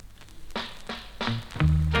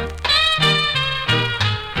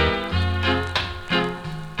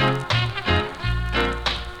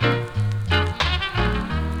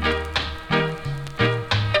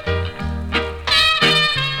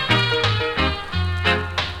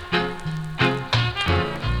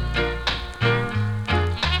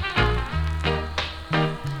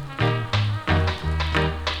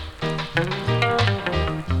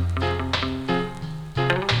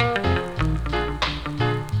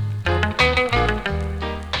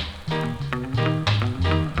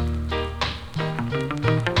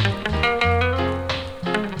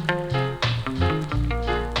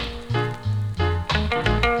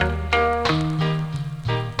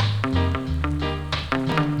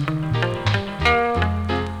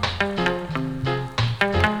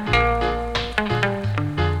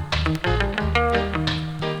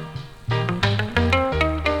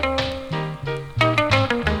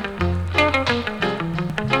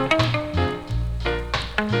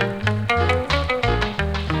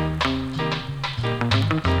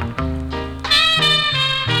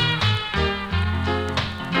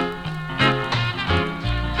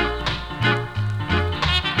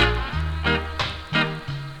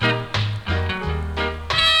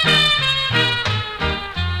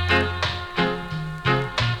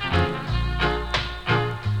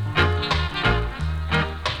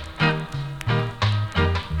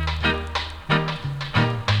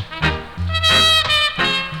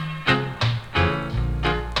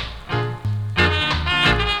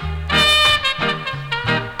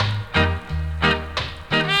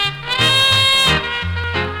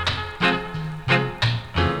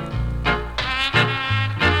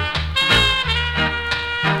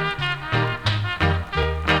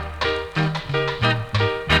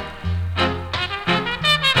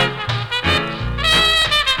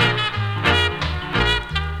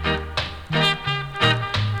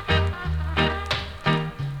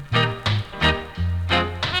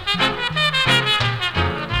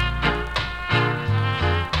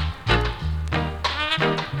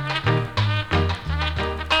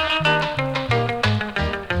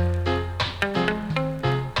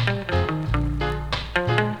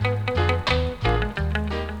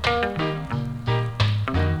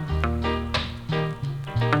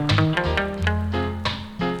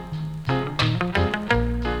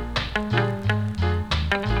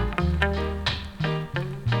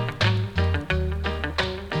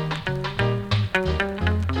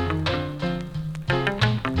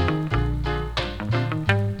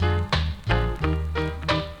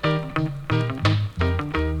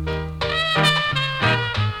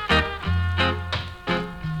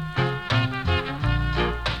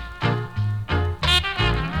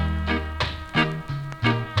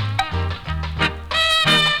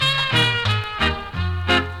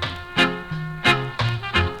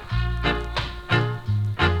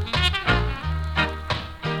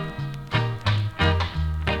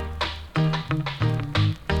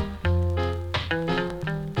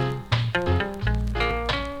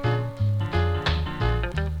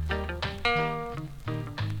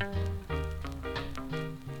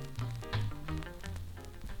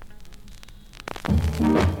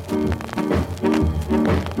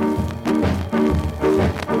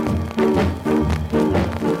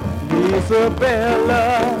 Isabella,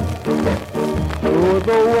 you're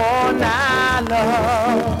the one I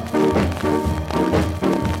love.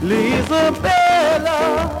 Isabella,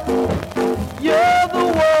 you're the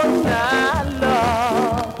one I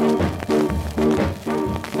love.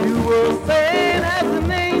 You were sane as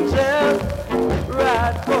an angel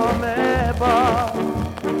right from above.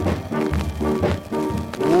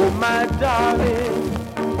 Oh my darling,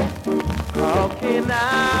 how can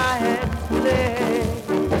I explain?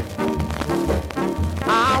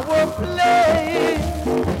 I was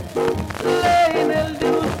playing a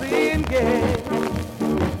losing game.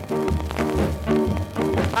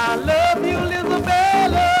 I love you,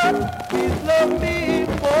 Isabella. Please love me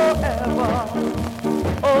forever.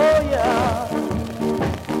 Oh yeah.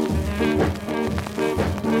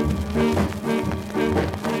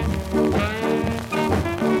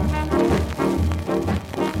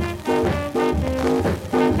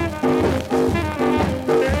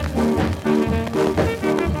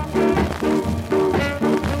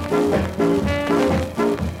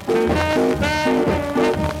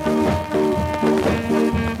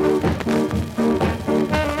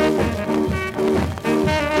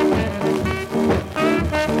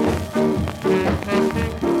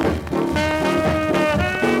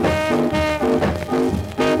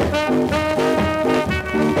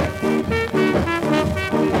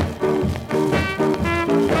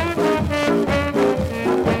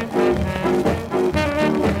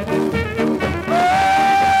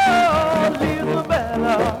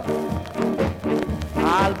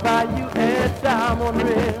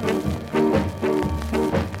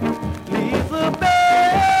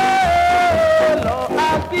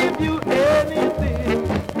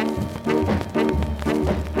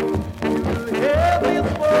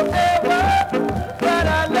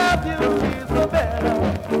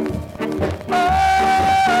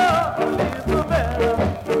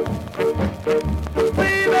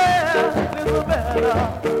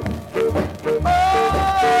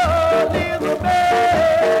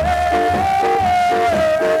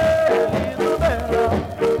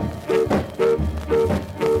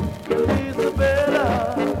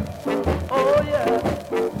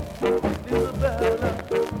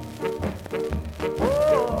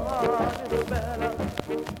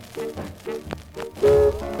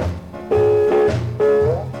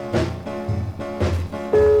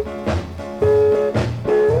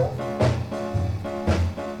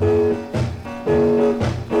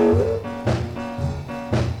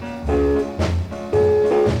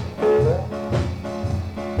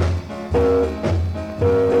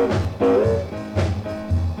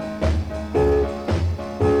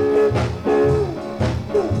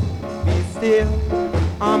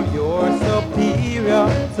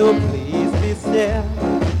 so please be still.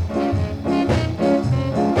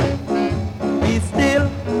 Be still,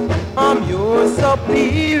 I'm your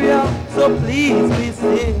superior, so please be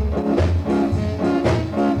still.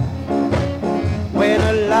 When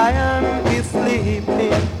a lion is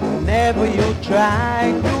sleeping, never you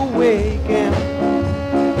try to wake him.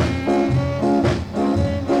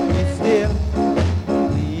 Be still,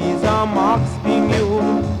 please, I'm asking you.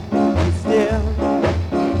 Be still.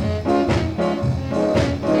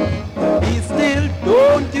 Be still,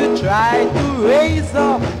 don't you try to raise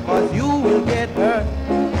up, cause you will get hurt.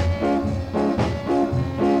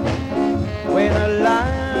 When a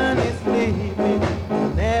lion is sleeping,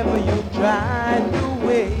 never you try to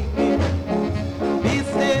wake him. Be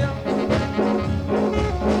still.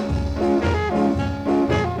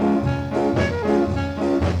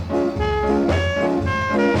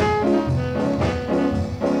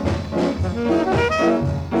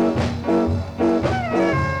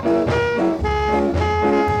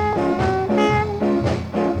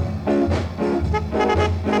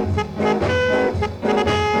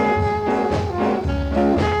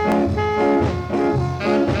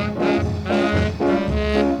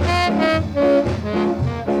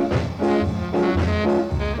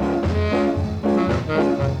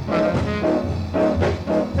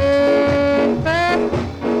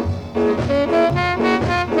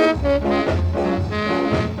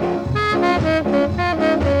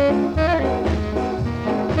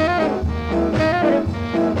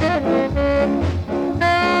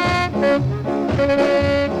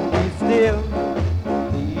 Be still,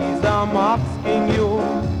 please, I'm asking you.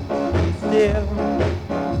 Be still.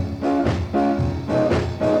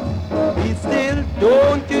 Be still,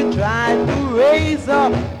 don't you try to raise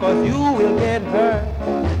up, cause you will get hurt.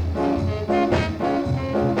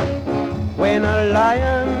 When a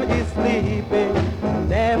lion is sleeping,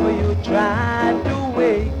 never you try to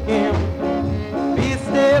wake him. Be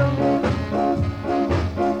still.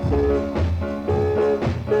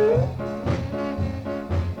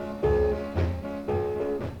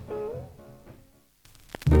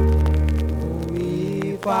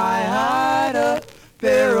 If I had a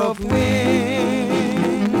pair of wings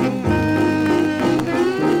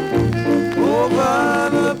over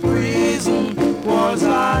the prison walls,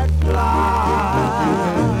 I'd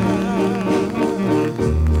fly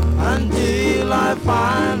until I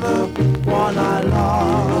find the one I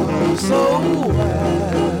love so well.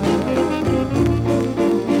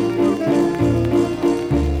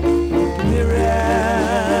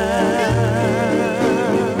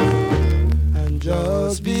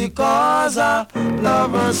 Just because I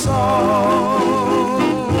love her so,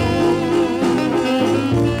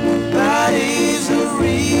 that is the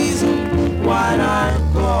reason why I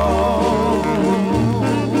go.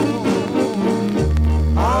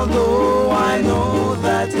 Although I know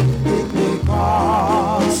that it may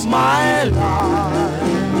cost my life.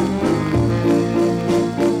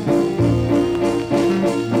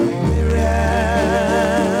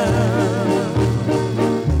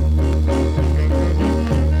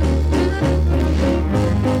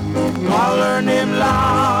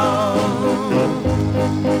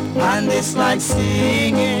 And it's like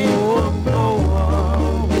singing, oh, oh,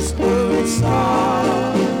 oh, whispered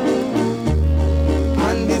song.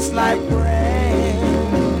 And it's like praying,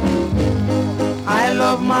 I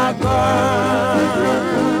love my girl,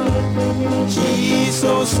 she's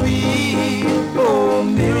so sweet. Oh,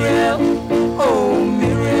 Muriel,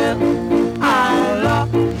 I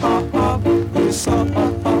love you so.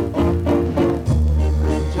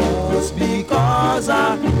 Just because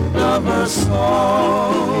I love her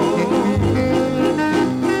so,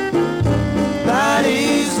 that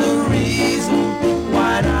is the reason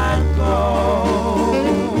why I go.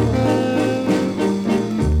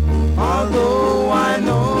 Although I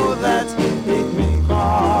know that it may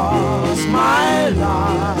cost my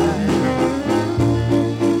life.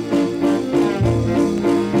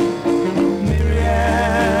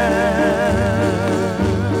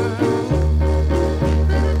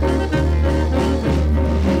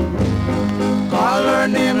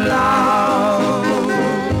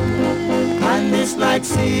 Like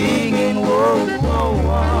singing, whoa, whoa,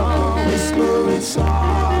 whoa, whispered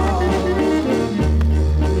song.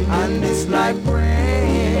 And it's like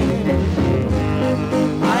praying,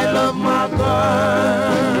 I love my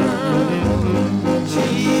girl,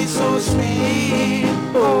 she's so sweet.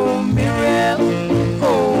 Oh, Muriel,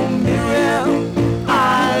 I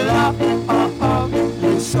love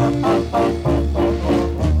you so.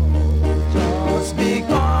 Just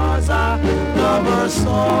because I love her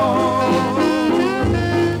so.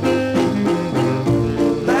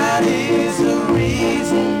 That is the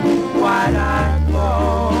reason why I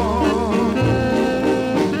go.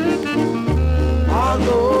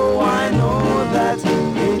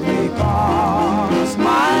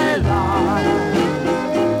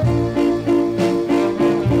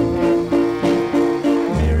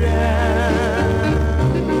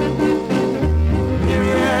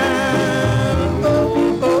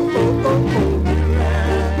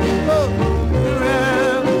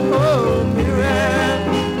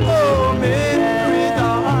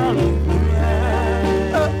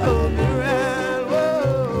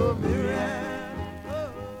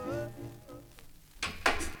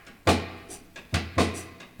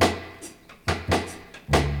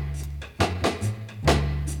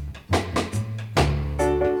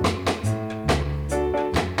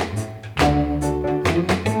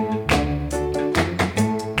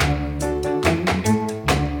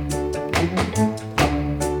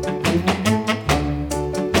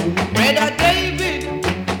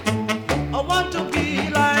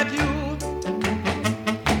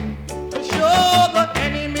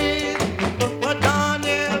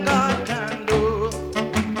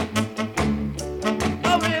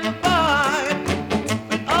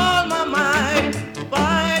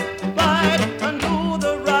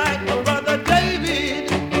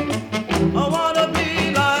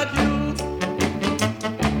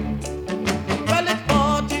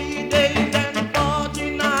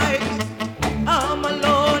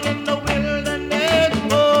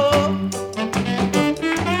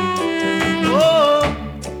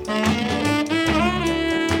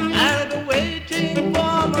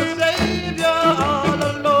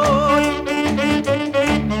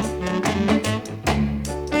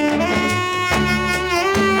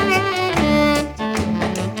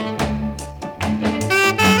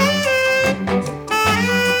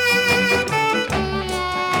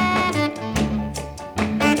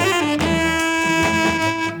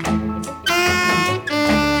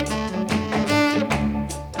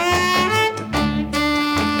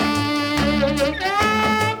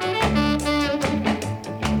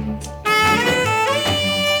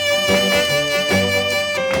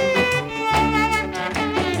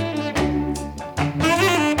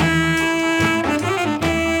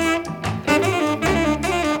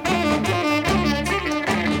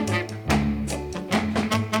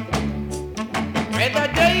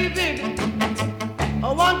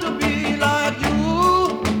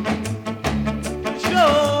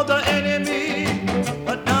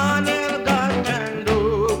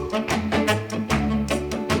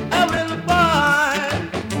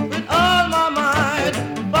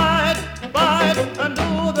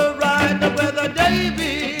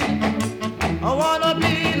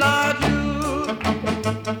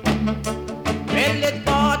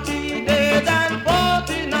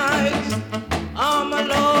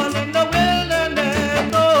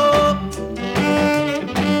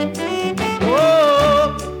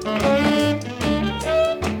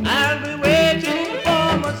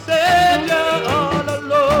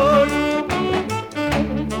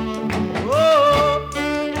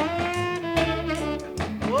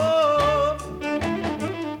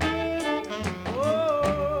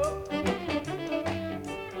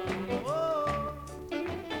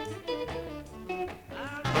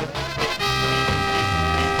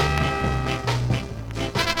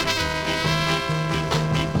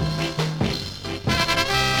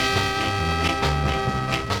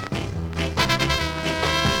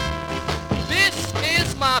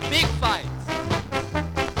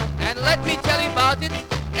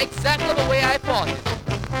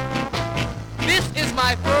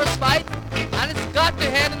 my first fight, and it's got to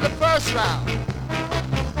end in the first round.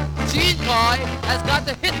 Gene Coy has got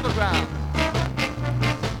to hit the ground.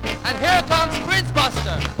 And here comes Prince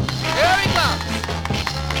Buster. Here he comes.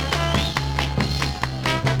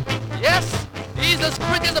 Yes, he's as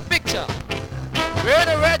pretty as a picture. Wearing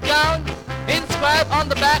a red gown, inscribed on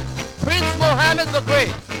the back, Prince Mohammed the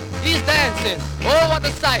Great. He's dancing. Oh, what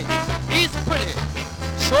a sight. He's pretty.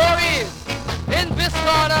 Sure he is. In this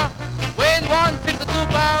corner, weighing 152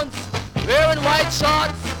 pounds, wearing white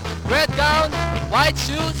shorts, red gown, white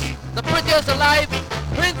shoes, the prettiest alive,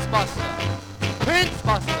 Prince Buster. Prince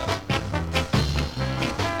Buster.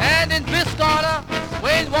 And in this corner,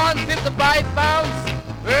 weighing 155 pounds,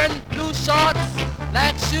 wearing blue shorts,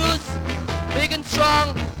 black shoes, big and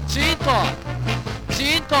strong, Gene Coy.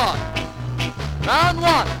 Gene Coy. Round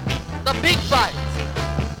one, the big fight.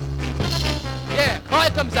 Yeah, Coy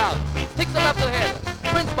comes out, sticks him up to the head.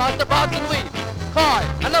 Prince Buster bobs and weaves. Coy,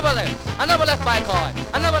 another left by Coy,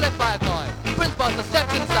 another left by Coy. Prince Buster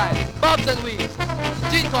steps inside, bobs and weaves.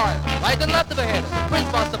 Gene Coy, right and left of the head. Prince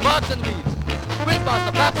Buster bobs and weaves. Prince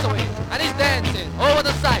Buster backs away, and he's dancing over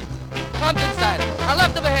the sight. Comes inside, a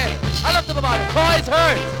left of the head, a left of the body. Coy's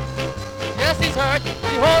hurt. Yes, he's hurt.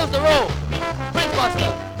 He holds the rope. Prince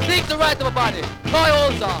Buster sneaks the right of the body. Coy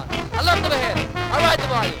holds on. A left of the head, a right of the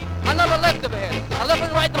body. Another left of the head, a left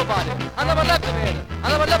and right of the body. Another left of the head,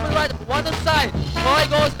 another left and right. One to the side. Coy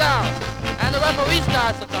goes down, and the referee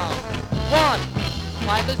starts to count. 1,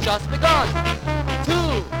 fight has just begun.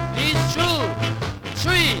 2, he's true.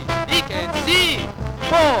 3, he can't see.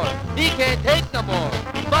 4, he can't take no more.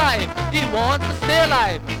 5, he wants to stay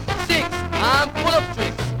alive. 6, I'm full of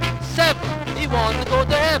tricks. 7, he wants to go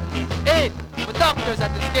to heaven. 8, the doctor's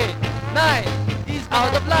at his gate. 9, he's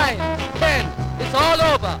out of line. 10, it's all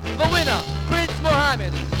over. The winner, Prince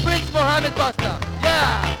Mohammed. Prince Mohammed Buster.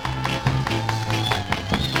 Yeah!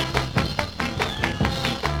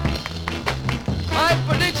 My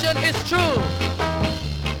prediction is true.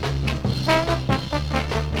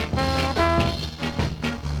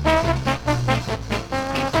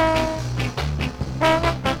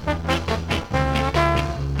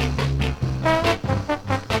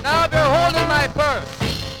 Now they're holding my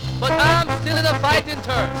purse, but I'm still in a fighting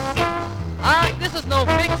turf. This is no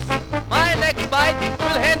fix. My next fight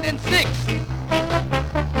will end in 6.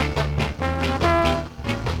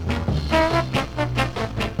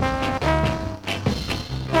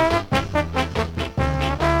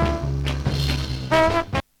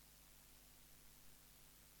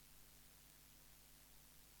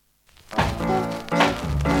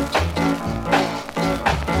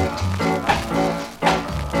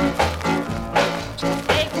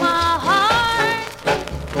 Take my heart,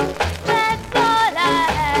 that's all I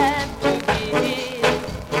have.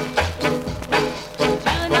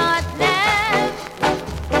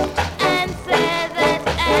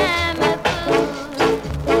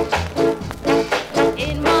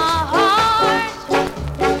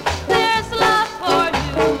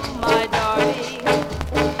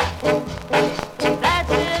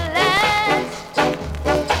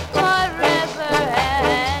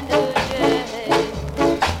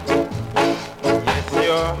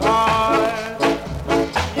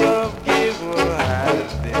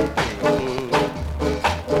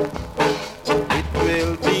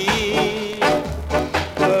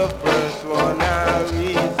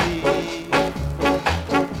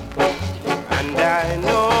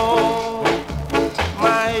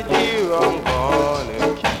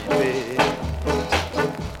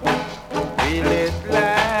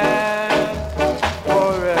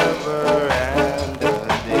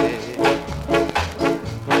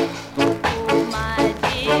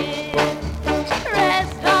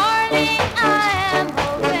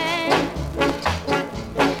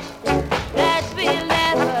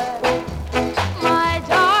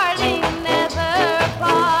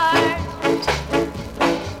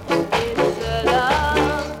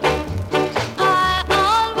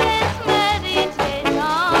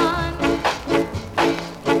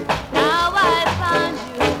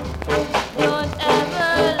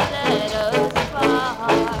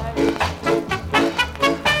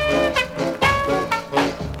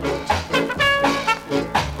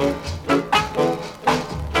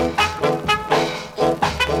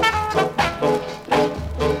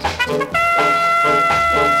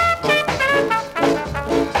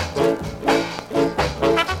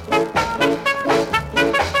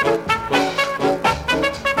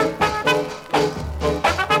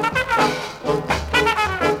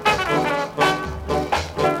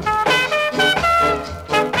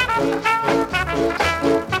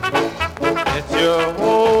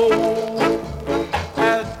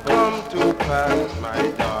 past, my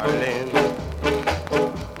darling,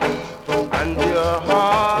 and your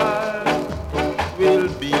heart will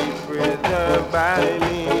be preserved by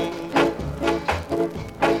me.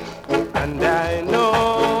 And I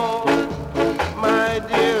know, my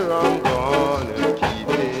dear, I'm gonna keep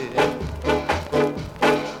it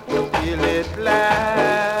till it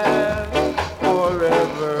lasts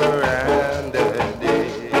forever and a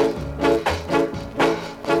day.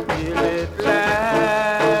 Till it lasts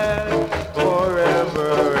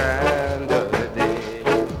forever and a day.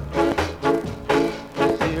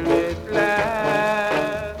 Till it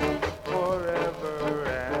lasts forever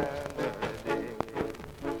and a day.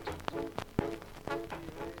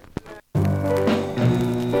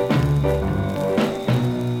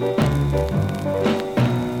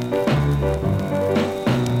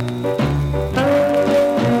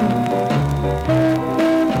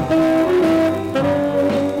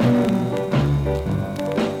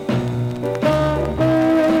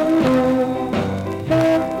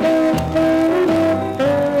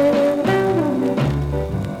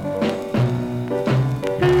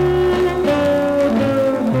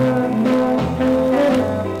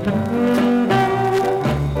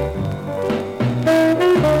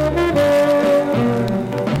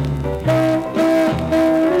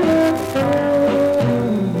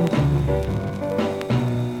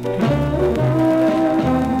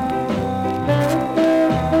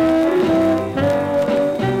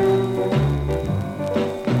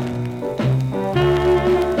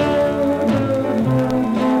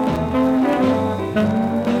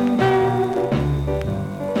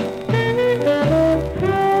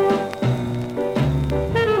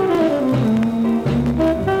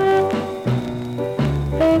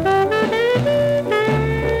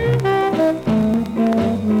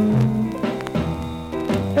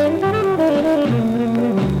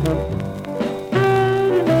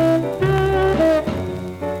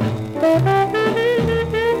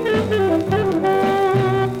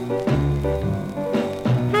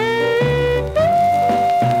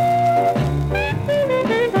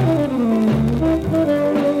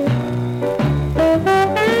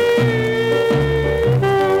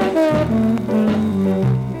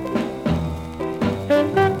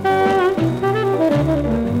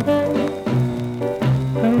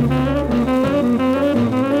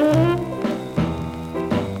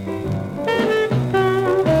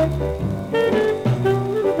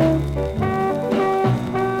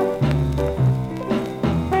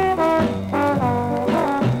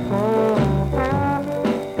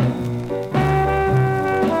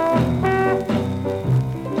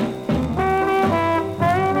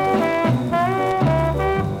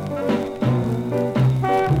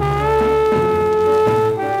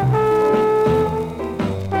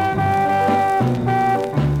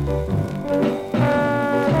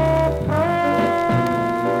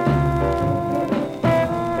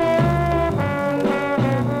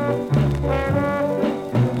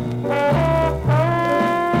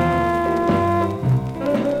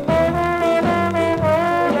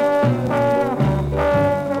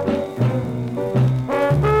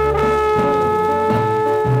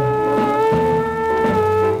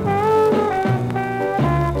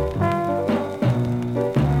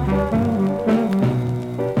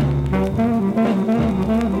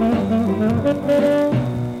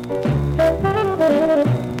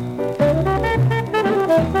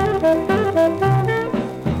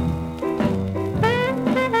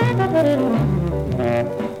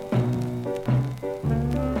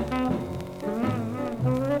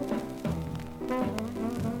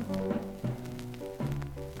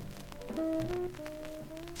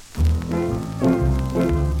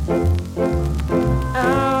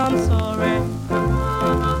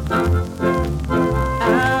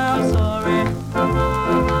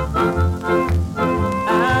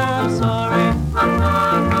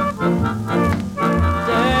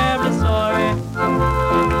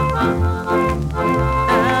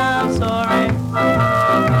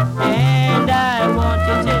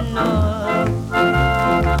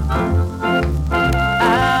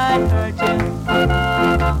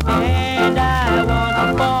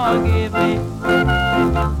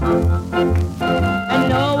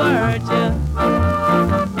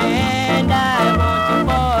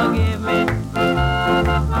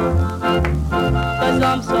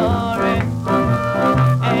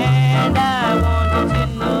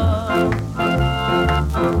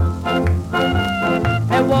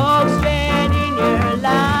 Walk straight in your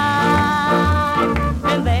life.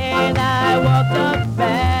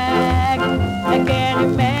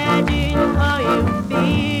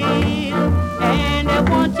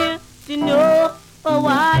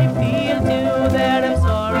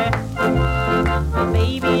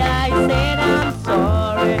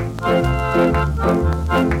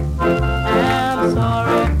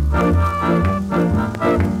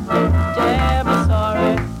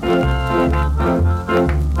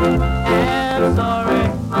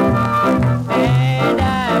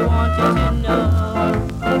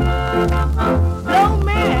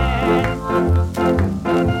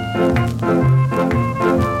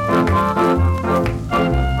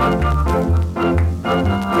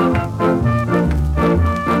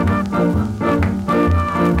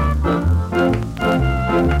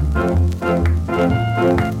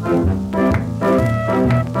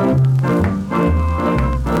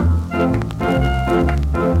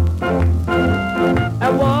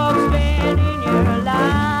 walked straight in your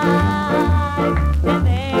life, and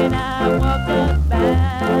then I walked up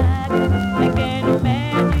back. I can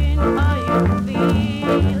imagine how you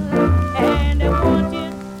feel, and I want you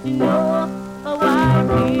to know how I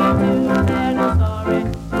feel too. That I'm sorry,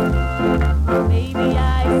 baby. I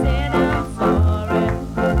said I'm sorry.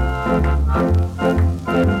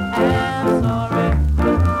 I'm sorry.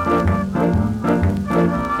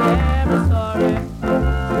 Very sorry.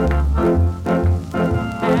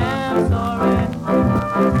 I'm sorry,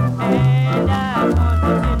 and I want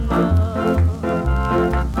you to know.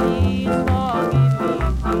 Please forgive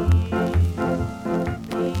me, dear.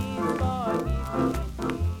 Please forgive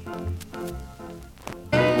me,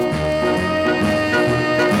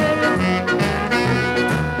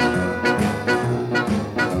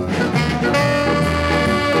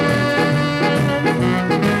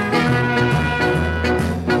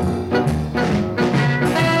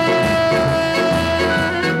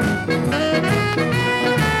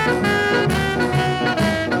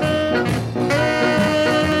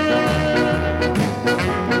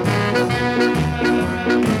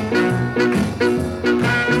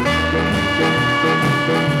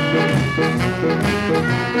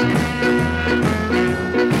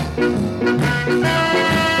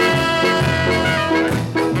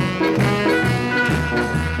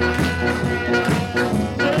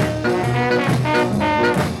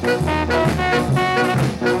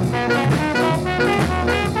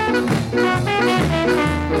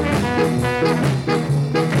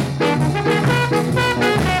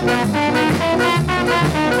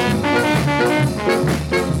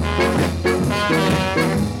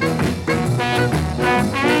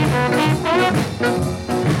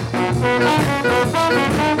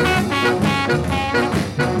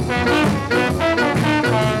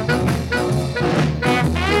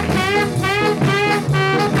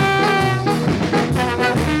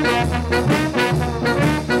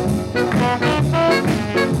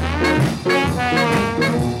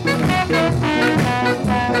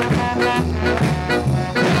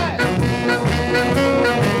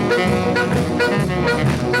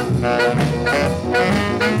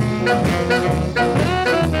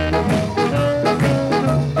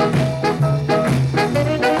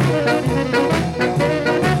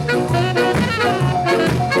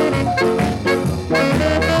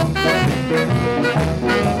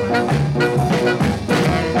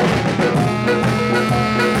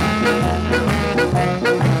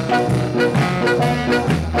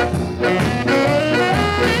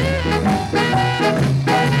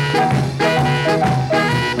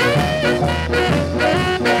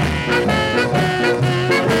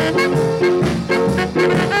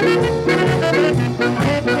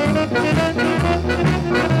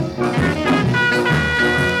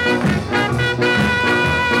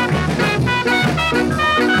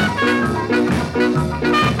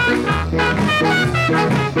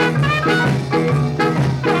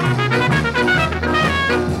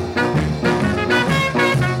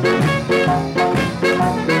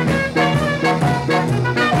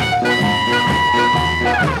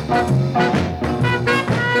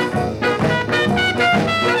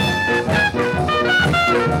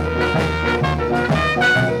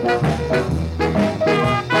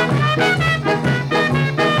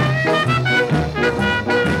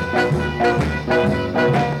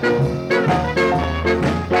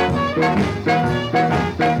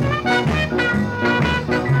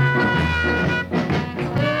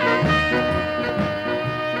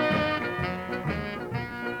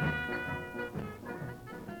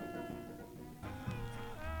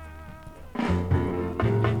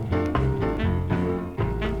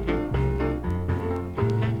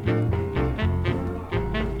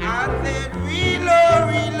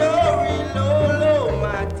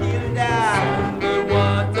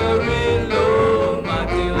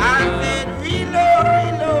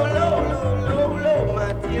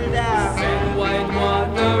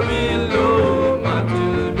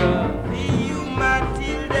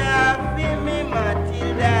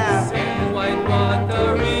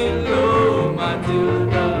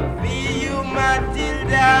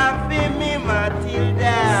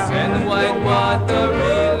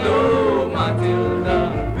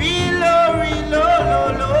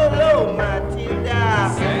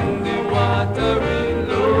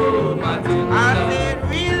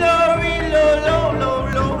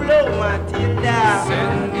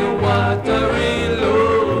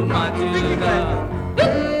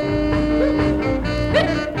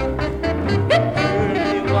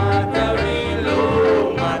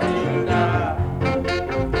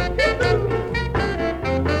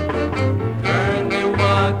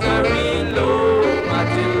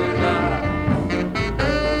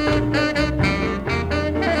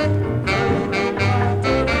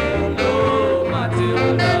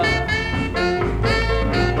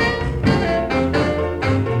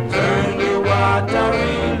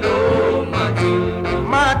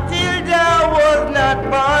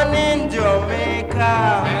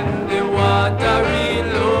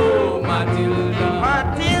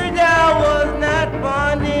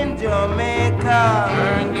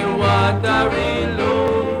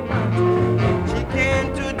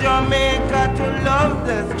 Jamaica to love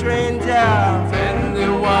the stranger. Send the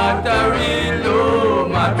watery low,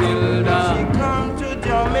 Matilda. She come to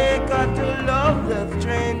Jamaica to love the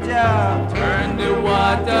stranger. Turn the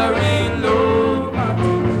watery low,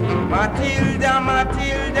 Matilda,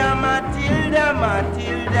 Matilda, Matilda,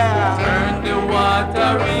 Matilda. turn the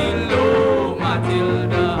watery low,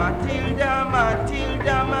 Matilda. Matilda,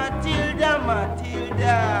 Matilda, Matilda,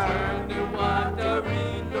 Matilda. Turn the watery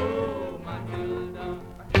low, Matilda.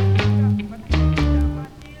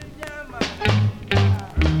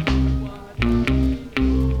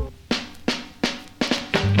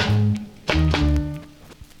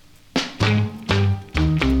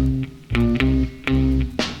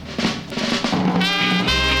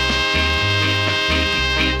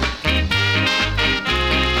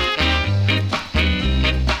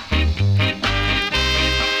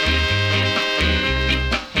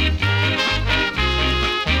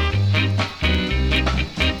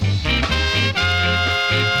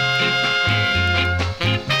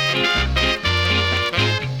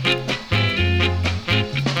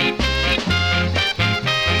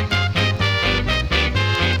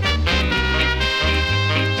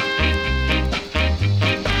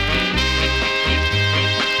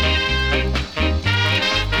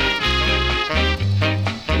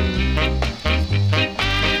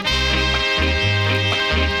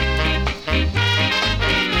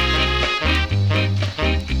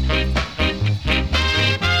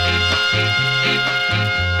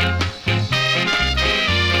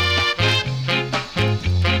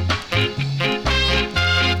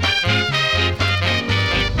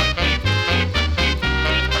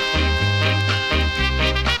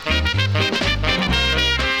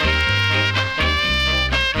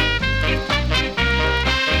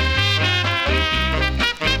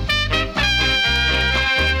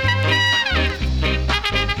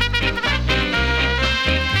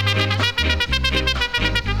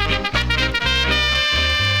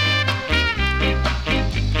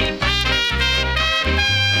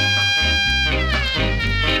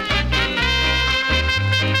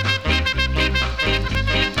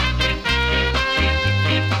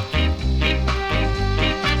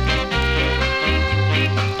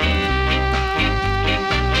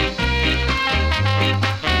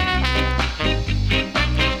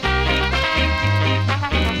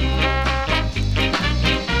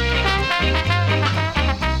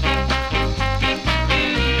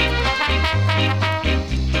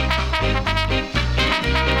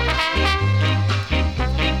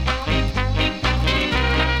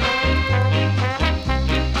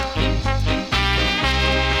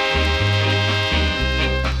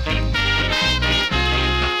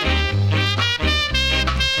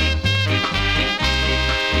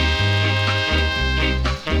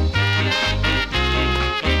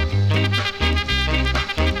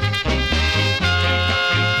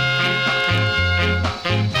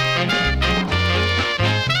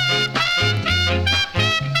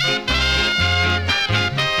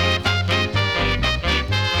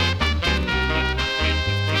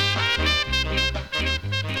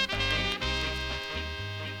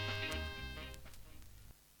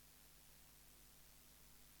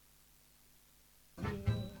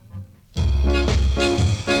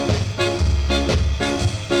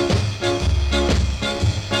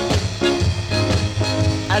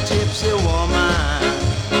 gypsy woman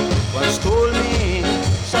once told me,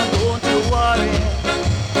 so don't you worry,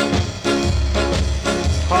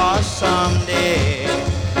 'cause someday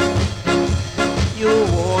you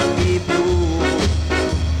won't be blue.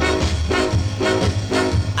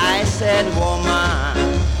 I said, woman,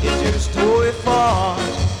 is your story false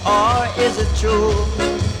or is it true?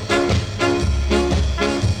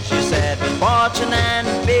 She said, fortune and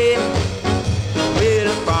fame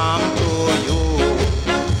will come to you.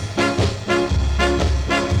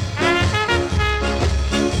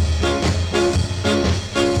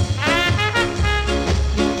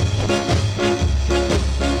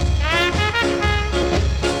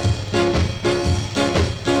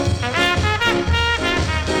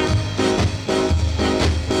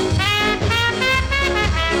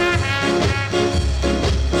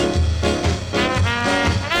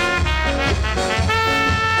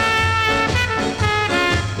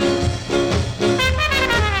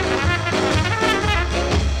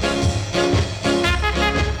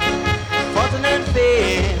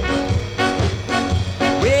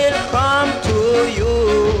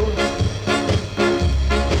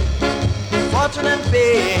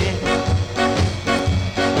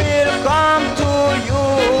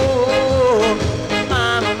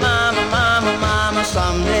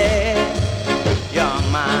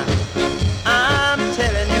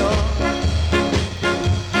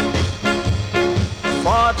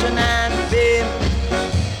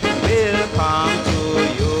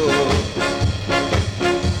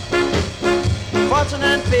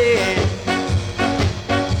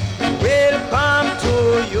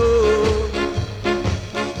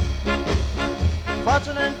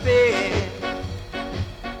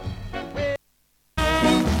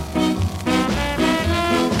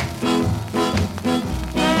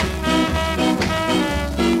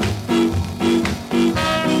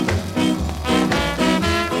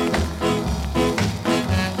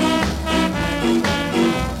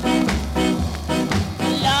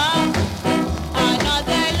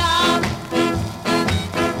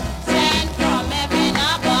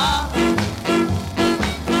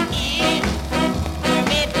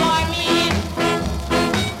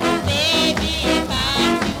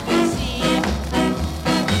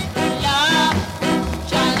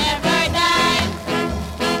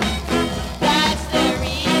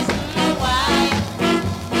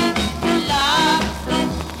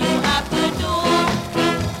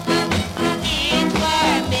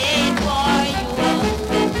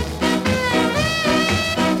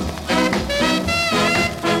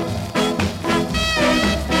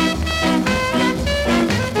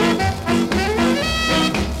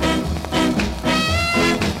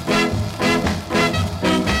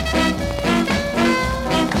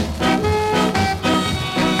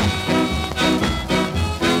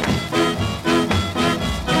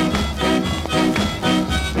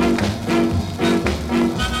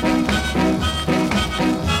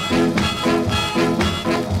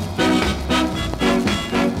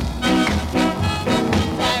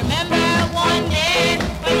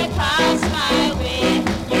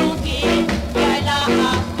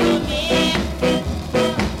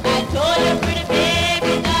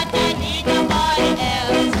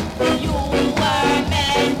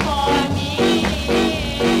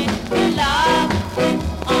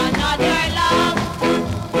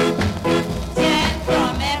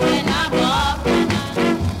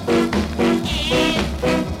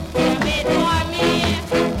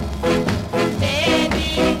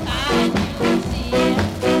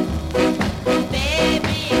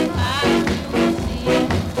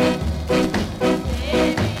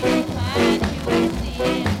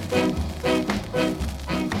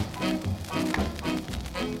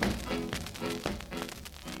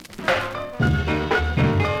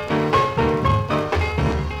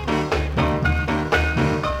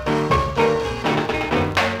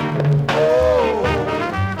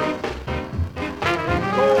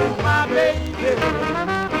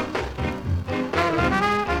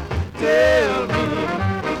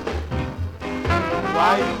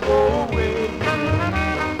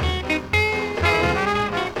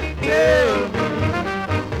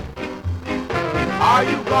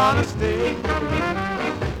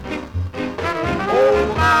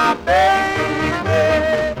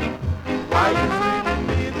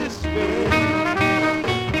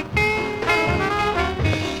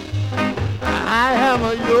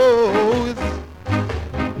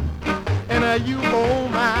 you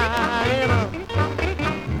hold mine.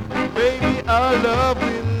 Baby, our love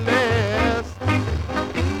will last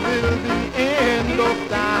till the end of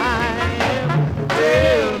time.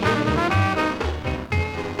 Tell me,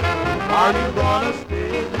 are you gonna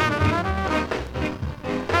stay?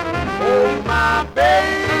 Oh, my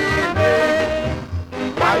baby,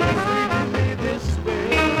 why you treating me this way?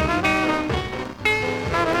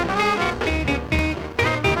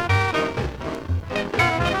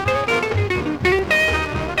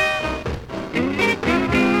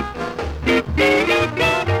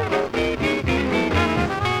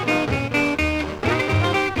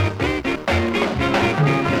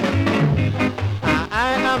 I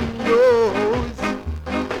am yours,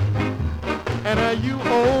 and you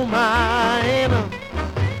own mine.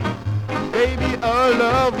 Baby, our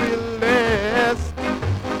love will last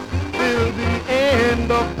till the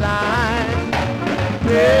end of time.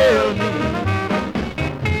 Tell me,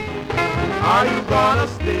 are you gonna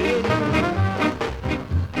stay?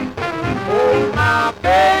 Oh, my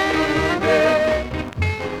baby,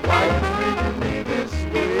 why you treating me this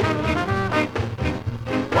way?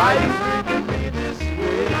 Why you treating me this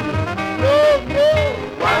way? Oh, oh,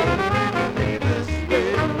 why you treating me this way?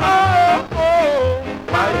 Oh, oh,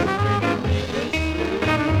 why you treating me this way?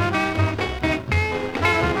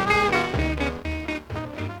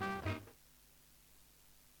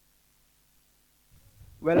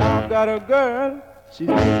 Well, I've got a girl, she's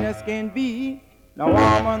mean as can be. Now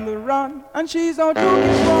I'm on the run, and she's out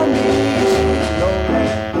looking for me. She's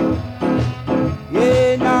loaded,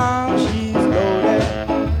 yeah, now she's loaded.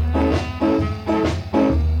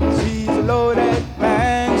 She's loaded,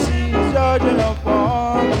 man, she's charging up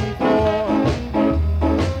on before.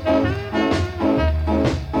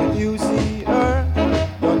 If you see her,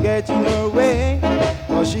 don't get in her way,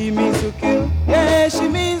 cause she means to kill, yeah, she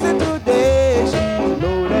means it today. She's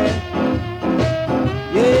loaded,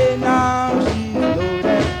 yeah, now she's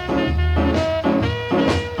loaded.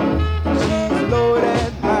 She's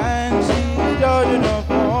loaded, man, she's charging up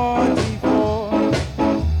on before.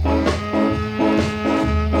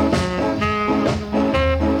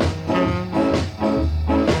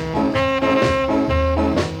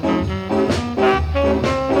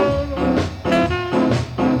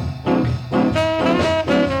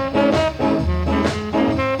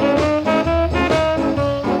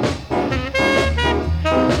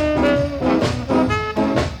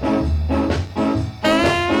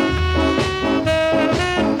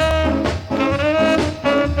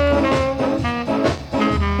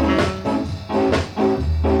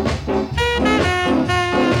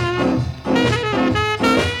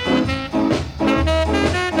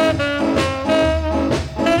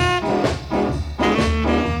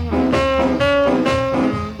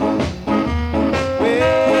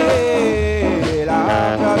 Well,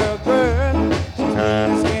 I've got a girl, she's mean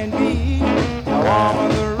as can be. Now I'm on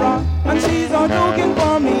the run, and she's out looking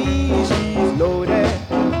for me. She's loaded,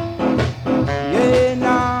 yeah,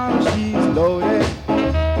 now she's loaded.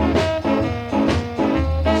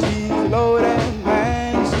 She's loaded,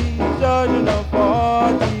 man, she's charging up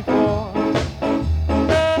 44.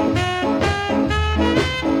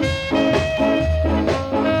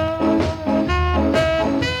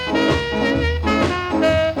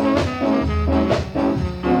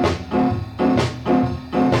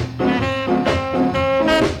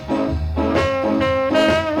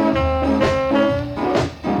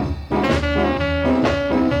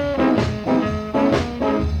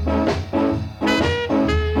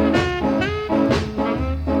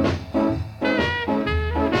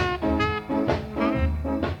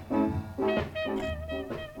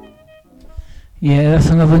 Yeah, that's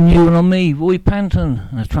another new one on me, Roy Panton,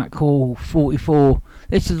 and a track called 44.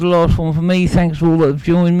 This is the last one for me. Thanks for all that have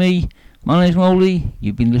joined me. My name's Moldie.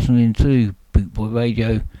 You've been listening to Bootboy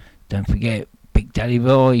Radio. Don't forget Big Daddy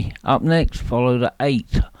Boy. Up next, followed at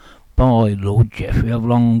 8 by Lord Jeffrey of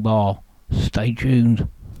Longbar. Stay tuned.